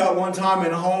hair cut one time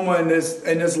in Homa, and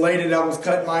this lady that was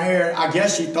cutting my hair, I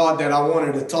guess she thought that I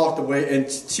wanted to talk the way, and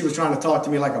she was trying to talk to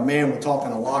me like a man would talk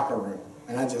in a locker room.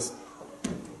 And I just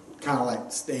kind of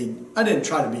like stayed, I didn't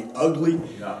try to be ugly.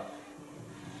 Yeah.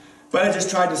 But I just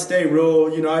tried to stay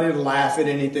real, you know, I didn't laugh at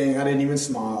anything. I didn't even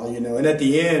smile, you know. And at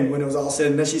the end, when it was all said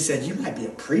and done, she said, you might be a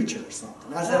preacher or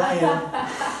something. I said, I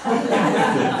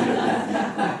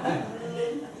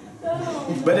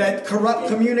am. But that corrupt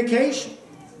communication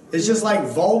is just like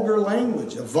vulgar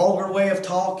language, a vulgar way of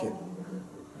talking.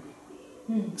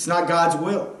 It's not God's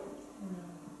will.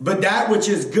 But that which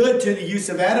is good to the use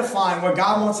of edifying, what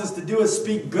God wants us to do is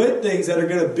speak good things that are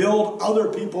going to build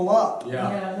other people up.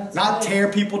 Yeah, not good.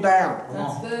 Tear people down.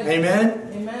 That's good. Amen?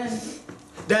 Amen.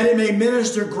 That it may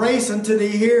minister grace unto the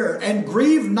hearer, and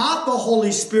grieve not the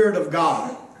Holy Spirit of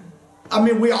God. I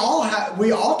mean, we all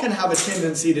can have a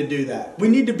tendency to do that. We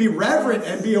need to be reverent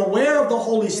and be aware of the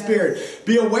Holy Spirit.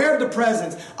 Be aware of the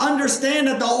presence. Understand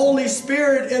that the Holy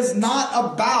Spirit is not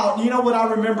about, you know what I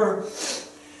remember?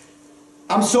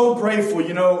 I'm so grateful,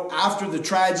 you know, after the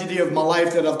tragedy of my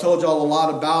life that I've told y'all a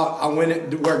lot about, I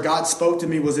went where God spoke to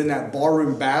me was in that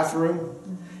barroom bathroom.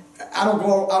 I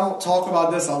don't talk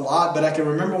about this a lot, but I can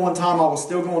remember one time I was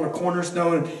still going to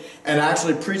Cornerstone and I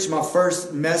actually preached my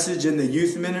first message in the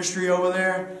youth ministry over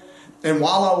there. And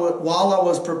while I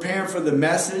was preparing for the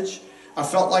message, I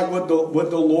felt like what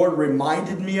the Lord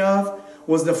reminded me of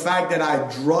was the fact that I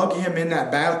drug him in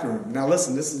that bathroom. Now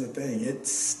listen, this is the thing. It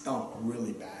stunk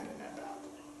really bad.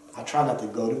 I try not to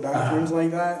go to bathrooms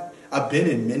like that. I've been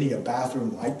in many a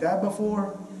bathroom like that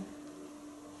before.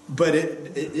 But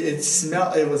it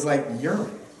smelled, it was like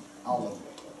urine all over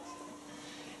the place.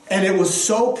 And it was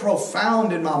so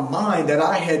profound in my mind that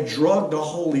I had drugged the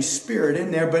Holy Spirit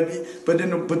in there. But you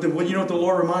know what the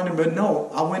Lord reminded me? But no,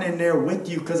 I went in there with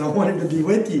you because I wanted to be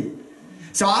with you.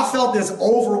 So I felt this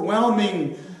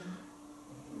overwhelming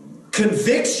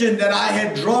conviction that I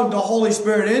had drugged the Holy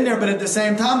Spirit in there, but at the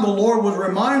same time the Lord was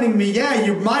reminding me, yeah,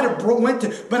 you might have went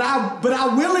to, but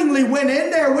I willingly went in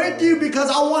there with you because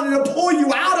I wanted to pull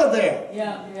you out of there.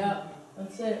 Yeah,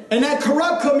 that's it. And that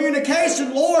corrupt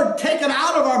communication, Lord, take it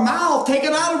out of our mouth, take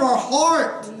it out of our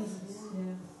heart. Jesus,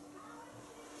 yeah.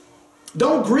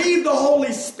 Don't grieve the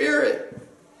Holy Spirit.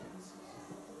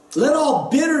 Let all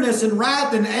bitterness and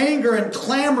wrath and anger and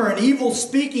clamor and evil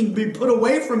speaking be put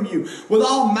away from you with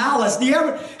all malice. Have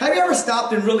you ever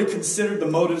stopped and really considered the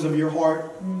motives of your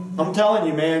heart? I'm telling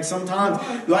you, man,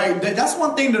 sometimes, like, that's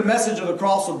one thing the message of the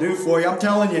cross will do for you. I'm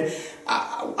telling you,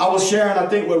 I was sharing, I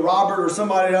think, with Robert or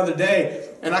somebody the other day,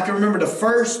 and I can remember the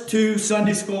first 2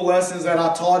 Sunday school lessons that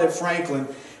I taught at Franklin,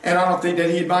 and I don't think that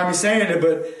he'd mind me saying it,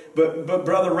 but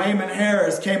Brother Raymond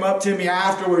Harris came up to me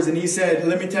afterwards, and he said,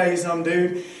 let me tell you something,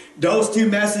 dude. Those two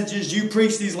messages you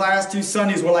preached these last 2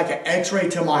 Sundays were like an x-ray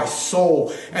to my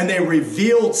soul. And they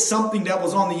revealed something that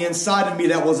was on the inside of me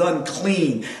that was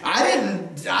unclean. I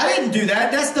didn't do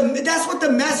that. That's what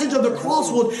the message of the cross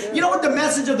will. You know what the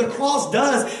message of the cross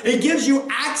does? It gives you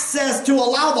access to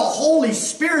allow the Holy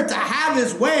Spirit to have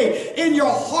His way in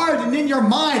your heart and in your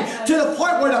mind, to the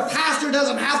point where the pastor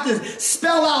doesn't have to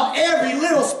spell out every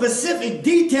little specific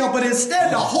detail, but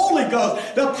instead the Holy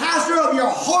Ghost, the pastor of your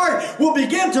heart, will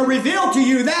begin to reveal to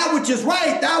you that which is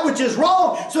right, that which is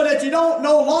wrong, so that you don't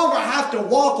no longer have to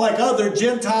walk like other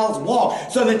Gentiles walk,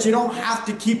 so that you don't have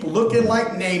to keep looking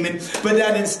like Naaman, but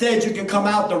that instead you can come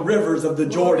out the rivers of the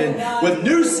Jordan with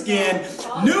new skin,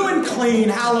 new and clean,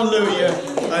 hallelujah,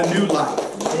 a new life.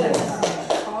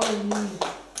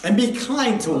 And be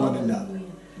kind to one another,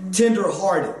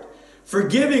 tender-hearted,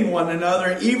 forgiving one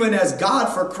another, even as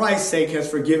God, for Christ's sake, has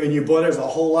forgiven you. Boy, there's a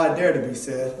whole lot there to be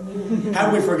said.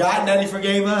 Have we forgotten that He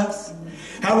forgave us?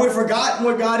 Have we forgotten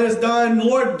what God has done?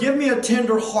 Lord, give me a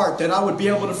tender heart that I would be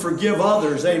able to forgive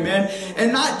others, amen,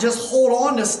 and not just hold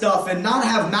on to stuff and not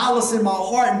have malice in my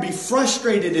heart and be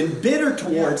frustrated and bitter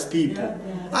towards people.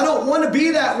 I don't want to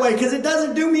be that way because it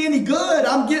doesn't do me any good.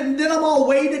 Then I'm all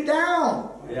weighted down.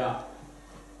 Yeah.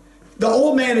 The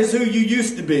old man is who you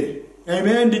used to be.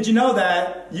 Amen. Did you know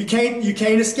that? You can't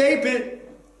escape it.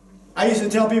 I used to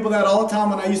tell people that all the time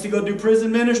when I used to go do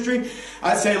prison ministry.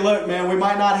 I'd say, look, man, we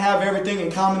might not have everything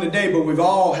in common today, but we've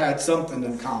all had something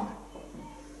in common.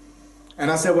 And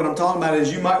I said, what I'm talking about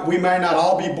is we might not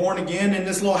all be born again in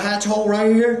this little hatch hole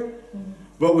right here,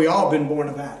 but we all been born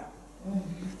of Adam.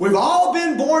 We've all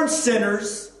been born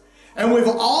sinners, and we've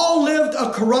all lived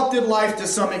a corrupted life to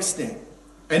some extent.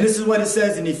 And this is what it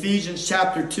says in Ephesians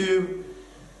chapter 2,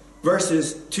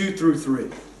 verses 2 through 3.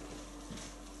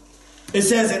 It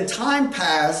says, in time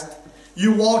past,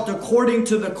 you walked according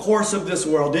to the course of this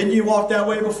world. Didn't you walk that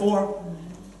way before?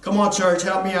 Come on, church,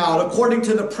 help me out. According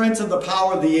to the prince of the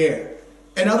power of the air.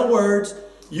 In other words,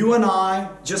 you and I,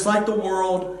 just like the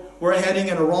world, we're heading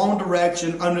in a wrong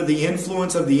direction under the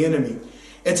influence of the enemy.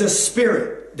 It's a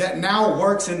spirit that now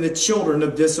works in the children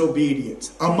of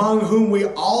disobedience, among whom we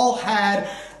all had,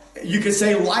 you could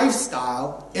say,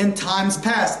 lifestyle in times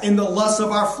past, in the lusts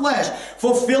of our flesh,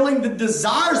 fulfilling the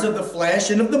desires of the flesh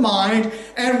and of the mind,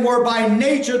 and were by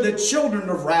nature the children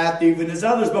of wrath, even as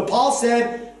others. But Paul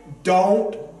said,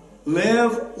 don't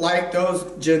live like those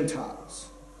Gentiles.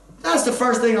 That's the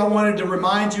first thing I wanted to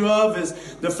remind you of,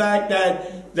 is the fact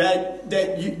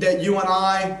that you and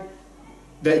I,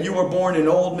 that you were born an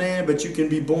old man, but you can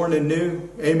be born anew.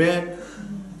 Amen.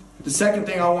 The second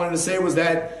thing I wanted to say was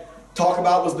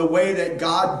the way that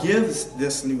God gives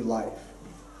this new life.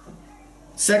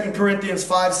 2 Corinthians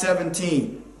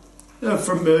 5:17, a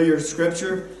familiar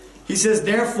scripture. He says,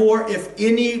 therefore, if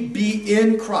any be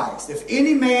in Christ, if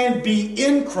any man be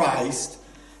in Christ,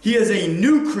 he is a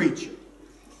new creature.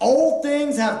 Old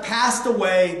things have passed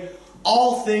away,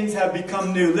 all things have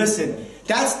become new. Listen,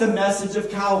 that's the message of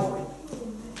Calvary.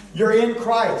 You're in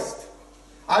Christ.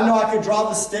 I know I could draw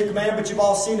the stick man, but you've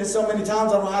all seen it so many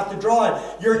times I don't have to draw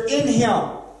it. You're in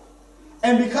Him.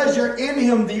 And because you're in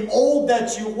Him, the old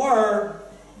that you were,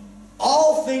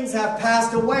 all things have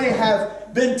passed away,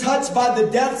 have been touched by the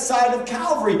death side of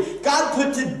Calvary. God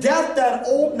put to death that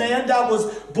old man that was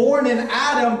born in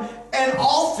Adam, and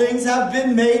all things have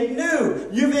been made new.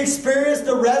 You've experienced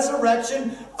the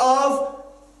resurrection on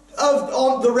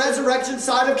the resurrection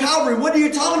side of Calvary. What are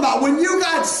you talking about? When you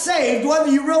got saved, whether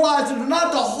you realize it or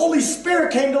not, the Holy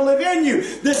Spirit came to live in you.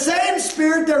 The same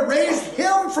Spirit that raised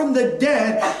Him from the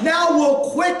dead now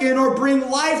will quicken or bring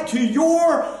life to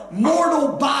your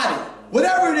mortal body.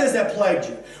 Whatever it is that plagued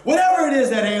you, whatever it is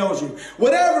that ails you,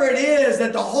 whatever it is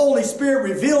that the Holy Spirit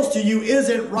reveals to you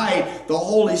isn't right, the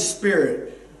Holy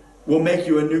Spirit will make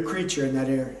you a new creature in that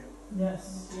area.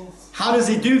 Yes. How does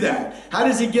He do that? How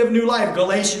does He give new life?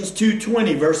 Galatians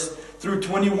 2:20 verse through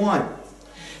 21.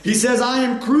 He says, I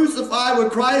am crucified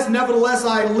with Christ, nevertheless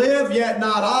I live, yet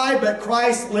not I, but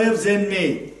Christ lives in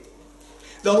me.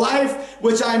 The life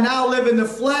which I now live in the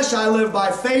flesh, I live by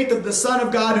faith of the Son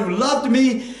of God who loved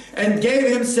me and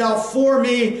gave Himself for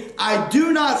me. I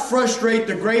do not frustrate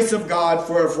the grace of God,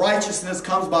 for if righteousness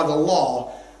comes by the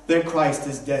law, then Christ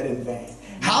is dead in vain.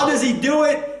 How does He do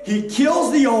it? He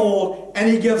kills the old and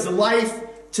He gives life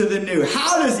to the new.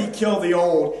 How does He kill the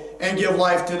old and give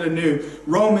life to the new?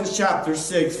 Romans chapter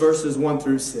 6 verses 1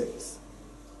 through 6.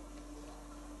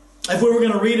 If we were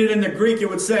going to read it in the Greek, it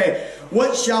would say,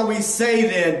 what shall we say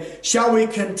then? Shall we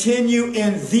continue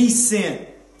in the sin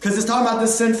Because it's talking about the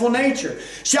sinful nature.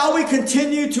 Shall we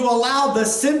continue to allow the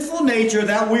sinful nature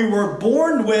that we were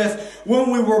born with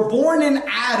when we were born in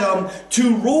Adam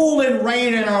to rule and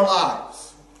reign in our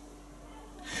lives?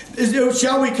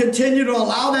 Shall we continue to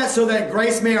allow that so that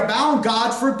grace may abound? God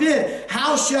forbid.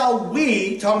 How shall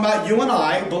we, talking about you and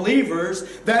I,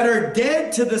 believers, that are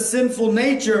dead to the sinful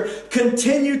nature,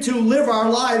 continue to live our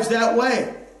lives that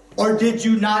way? Or did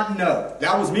you not know?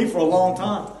 That was me for a long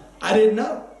time. I didn't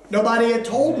know. Nobody had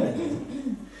told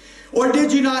me. Or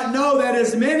did you not know that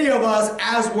as many of us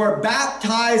as were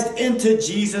baptized into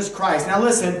Jesus Christ? Now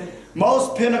listen,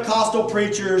 most Pentecostal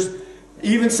preachers,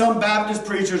 even some Baptist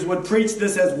preachers, would preach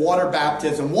this as water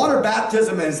baptism. Water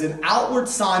baptism is an outward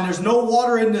sign. There's no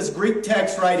water in this Greek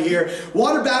text right here.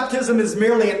 Water baptism is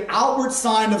merely an outward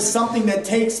sign of something that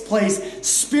takes place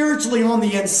spiritually on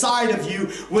the inside of you.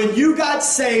 When you got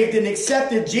saved and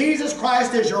accepted Jesus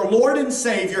Christ as your Lord and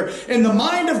Savior, in the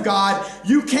mind of God,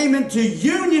 you came into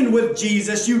union with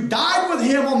Jesus. You died with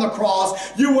Him on the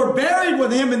cross. You were buried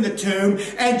with Him in the tomb.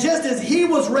 And just as He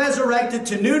was resurrected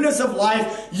to newness of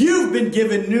life, you've been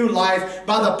given new life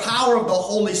by the power of the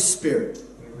Holy Spirit.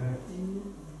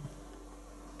 Amen.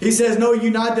 He says, know you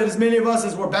not that as many of us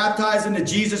as were baptized into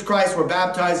Jesus Christ were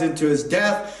baptized into His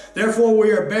death. Therefore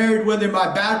we are buried with Him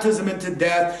by baptism into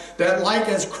death, that like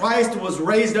as Christ was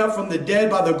raised up from the dead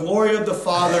by the glory of the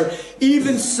Father,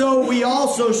 even so we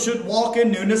also should walk in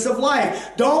newness of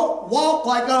life. Don't walk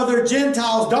like other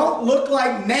Gentiles. Don't look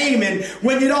like Naaman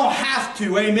when you don't have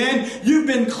to. Amen. You've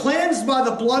been cleansed by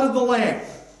the blood of the Lamb.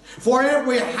 For if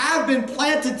we have been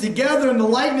planted together in the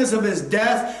likeness of His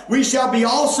death, we shall be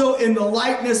also in the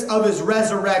likeness of His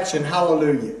resurrection.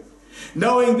 Hallelujah.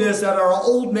 Knowing this, that our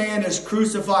old man is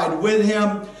crucified with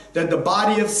Him, that the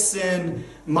body of sin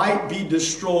might be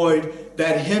destroyed,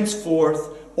 that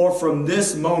henceforth, or from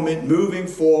this moment moving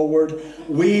forward,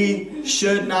 we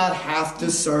should not have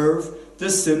to serve the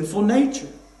sinful nature.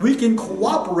 We can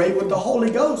cooperate with the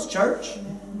Holy Ghost, church.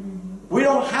 We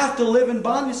don't have to live in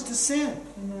bondage to sin.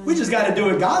 We just got to do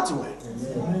it God's way.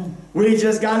 Amen. We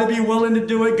just got to be willing to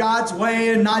do it God's way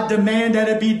and not demand that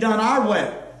it be done our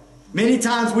way. Many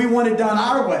times we want it done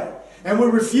our way, and we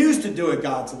refuse to do it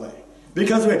God's way.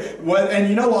 Because and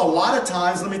you know, a lot of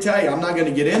times, let me tell you, I'm not going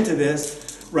to get into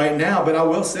this right now, but I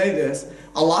will say this.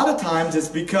 A lot of times it's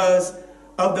because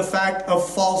of the fact of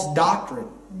false doctrine.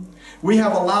 We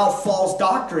have allowed false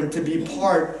doctrine to be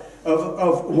part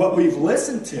of what we've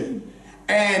listened to.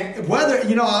 And whether,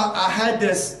 you know, I had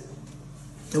this,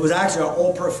 it was actually an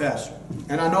old professor.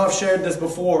 And I know I've shared this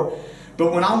before,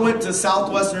 but when I went to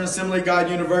Southwestern Assembly of God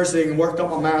University and worked on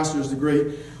my master's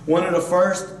degree, one of the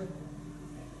first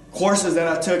courses that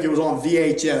I took, it was on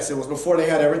VHS. It was before they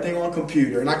had everything on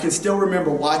computer. And I can still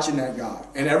remember watching that guy.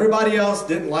 And everybody else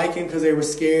didn't like him because they were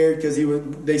scared, because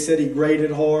they said he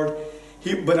graded hard.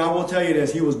 But I will tell you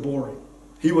this, he was boring.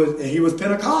 He was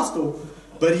Pentecostal,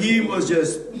 but he was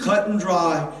just cut and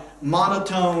dry,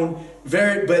 monotone,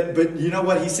 but you know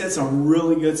what? He said some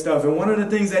really good stuff. And one of the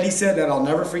things that he said that I'll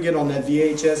never forget on that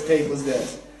VHS tape was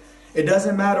this. It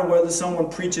doesn't matter whether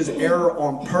someone preaches error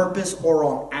on purpose or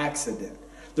on accident.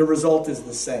 The result is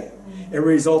the same. It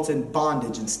results in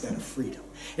bondage instead of freedom.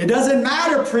 It doesn't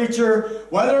matter, preacher,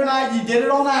 whether or not you did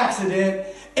it on accident.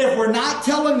 If we're not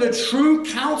telling the true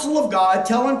counsel of God,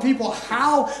 telling people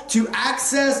how to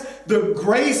access the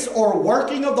grace or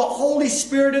working of the Holy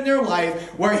Spirit in their life,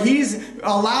 where He's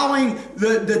allowing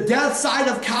the death side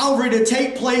of Calvary to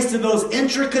take place to those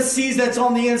intricacies that's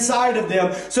on the inside of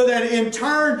them, so that in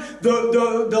turn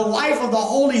the life of the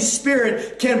Holy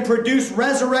Spirit can produce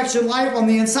resurrection life on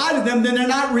the inside of them, then they're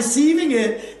not receiving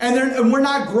it, and we're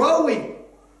not growing.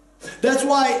 That's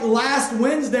why last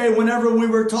Wednesday, whenever we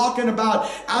were talking about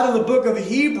out of the book of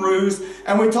Hebrews,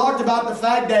 and we talked about the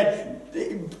fact that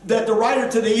the writer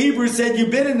to the Hebrews said,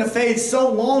 you've been in the faith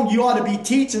so long, you ought to be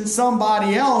teaching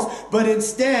somebody else, but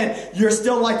instead you're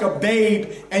still like a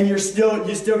babe, and you still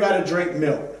got to drink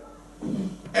milk.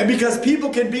 And because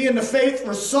people can be in the faith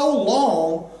for so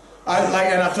long,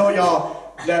 and I told y'all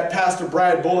that Pastor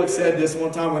Brad Bullock said this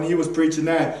one time when he was preaching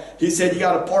that. He said you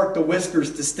got to park the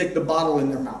whiskers to stick the bottle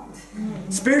in their mouth.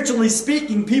 Spiritually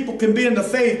speaking, people can be in the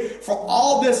faith for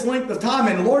all this length of time,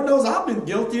 and Lord knows I've been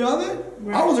guilty of it.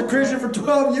 I was a Christian for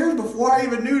 12 years before I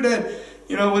even knew that,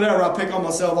 you know, whatever, I pick on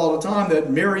myself all the time,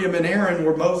 that Miriam and Aaron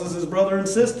were Moses' brother and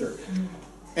sister.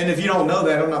 And if you don't know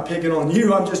that, I'm not picking on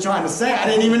you. I'm just trying to say I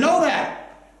didn't even know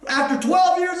that after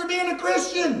 12 years of being a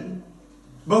Christian.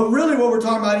 But really what we're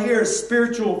talking about here is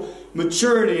spiritual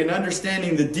maturity and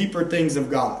understanding the deeper things of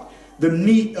God, the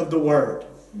meat of the Word.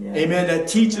 Yeah. Amen. That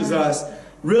teaches us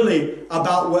really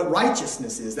about what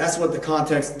righteousness is. That's what the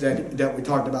context that we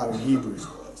talked about in Hebrews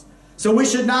was. So we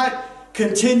should not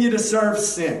continue to serve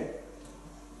sin.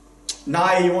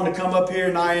 Naya, you want to come up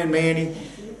here, Naya and Manny?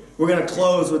 We're going to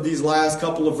close with these last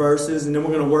couple of verses, and then we're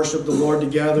going to worship the Lord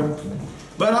together.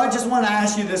 But I just want to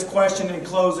ask you this question in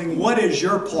closing. What is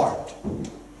your part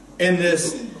in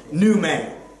this new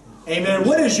man? Amen.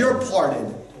 What is your part in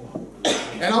it?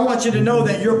 And I want you to know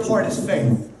that your part is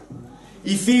faith.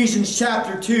 Ephesians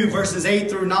chapter 2, verses 8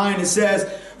 through 9, it says,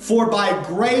 "For by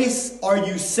grace are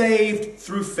you saved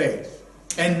through faith,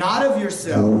 and not of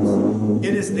yourselves.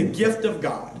 It is the gift of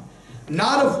God,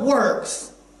 not of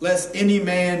works, lest any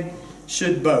man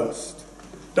should boast."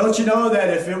 Don't you know that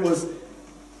if it was...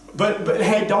 But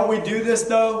hey, don't we do this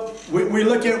though? We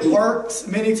look at works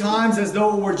many times as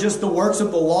though we're just the works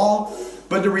of the law.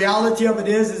 But the reality of it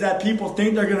is that people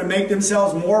think they're going to make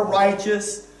themselves more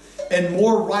righteous and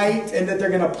more right, and that they're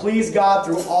going to please God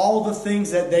through all the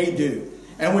things that they do.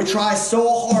 And we try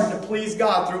so hard to please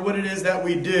God through what it is that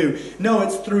we do. No,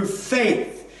 it's through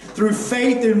faith. Through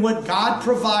faith in what God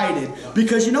provided.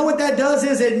 Because you know what that does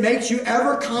is it makes you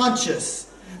ever conscious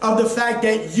of the fact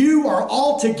that you are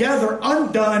altogether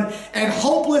undone and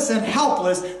hopeless and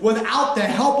helpless without the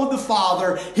help of the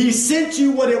Father. He sent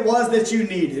you what it was that you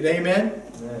needed. Amen?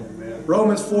 Amen.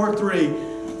 Romans 4:3.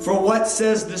 "For what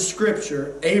says the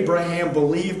Scripture? Abraham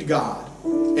believed God,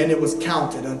 and it was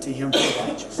counted unto him for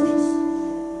righteousness."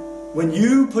 When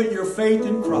you put your faith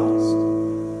in Christ,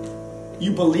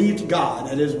 you believed God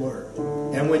at His Word.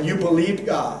 And when you believed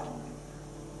God,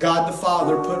 God the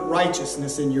Father put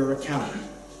righteousness in your account.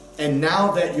 And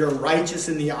now that you're righteous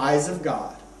in the eyes of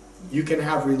God, you can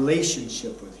have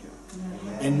relationship with Him.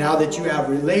 And now that you have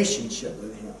relationship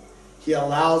with Him, He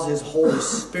allows His Holy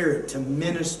Spirit to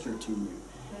minister to you,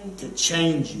 to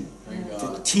change you,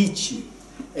 to teach you.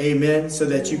 Amen. So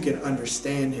that you can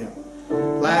understand Him.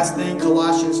 Last thing,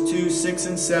 Colossians 2, 6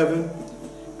 and 7.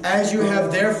 "As you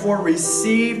have therefore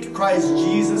received Christ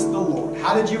Jesus the Lord."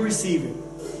 How did you receive Him?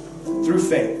 Through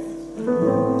faith.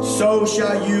 "So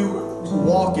shall you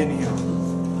walk in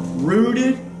Him,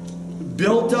 rooted,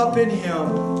 built up in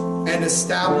Him, and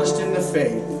established in the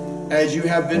faith, as you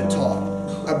have been taught,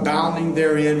 abounding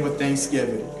therein with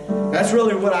thanksgiving." That's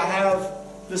really what I have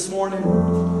this morning.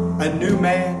 A new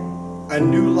man, a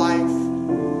new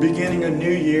life, beginning a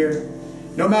new year.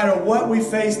 No matter what we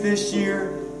face this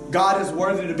year, God is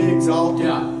worthy to be exalted.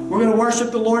 Yeah. We're going to worship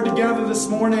the Lord together this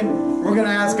morning. We're going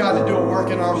to ask God to do a work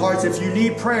in our hearts. If you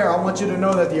need prayer, I want you to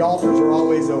know that the altars are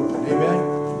always open. Amen.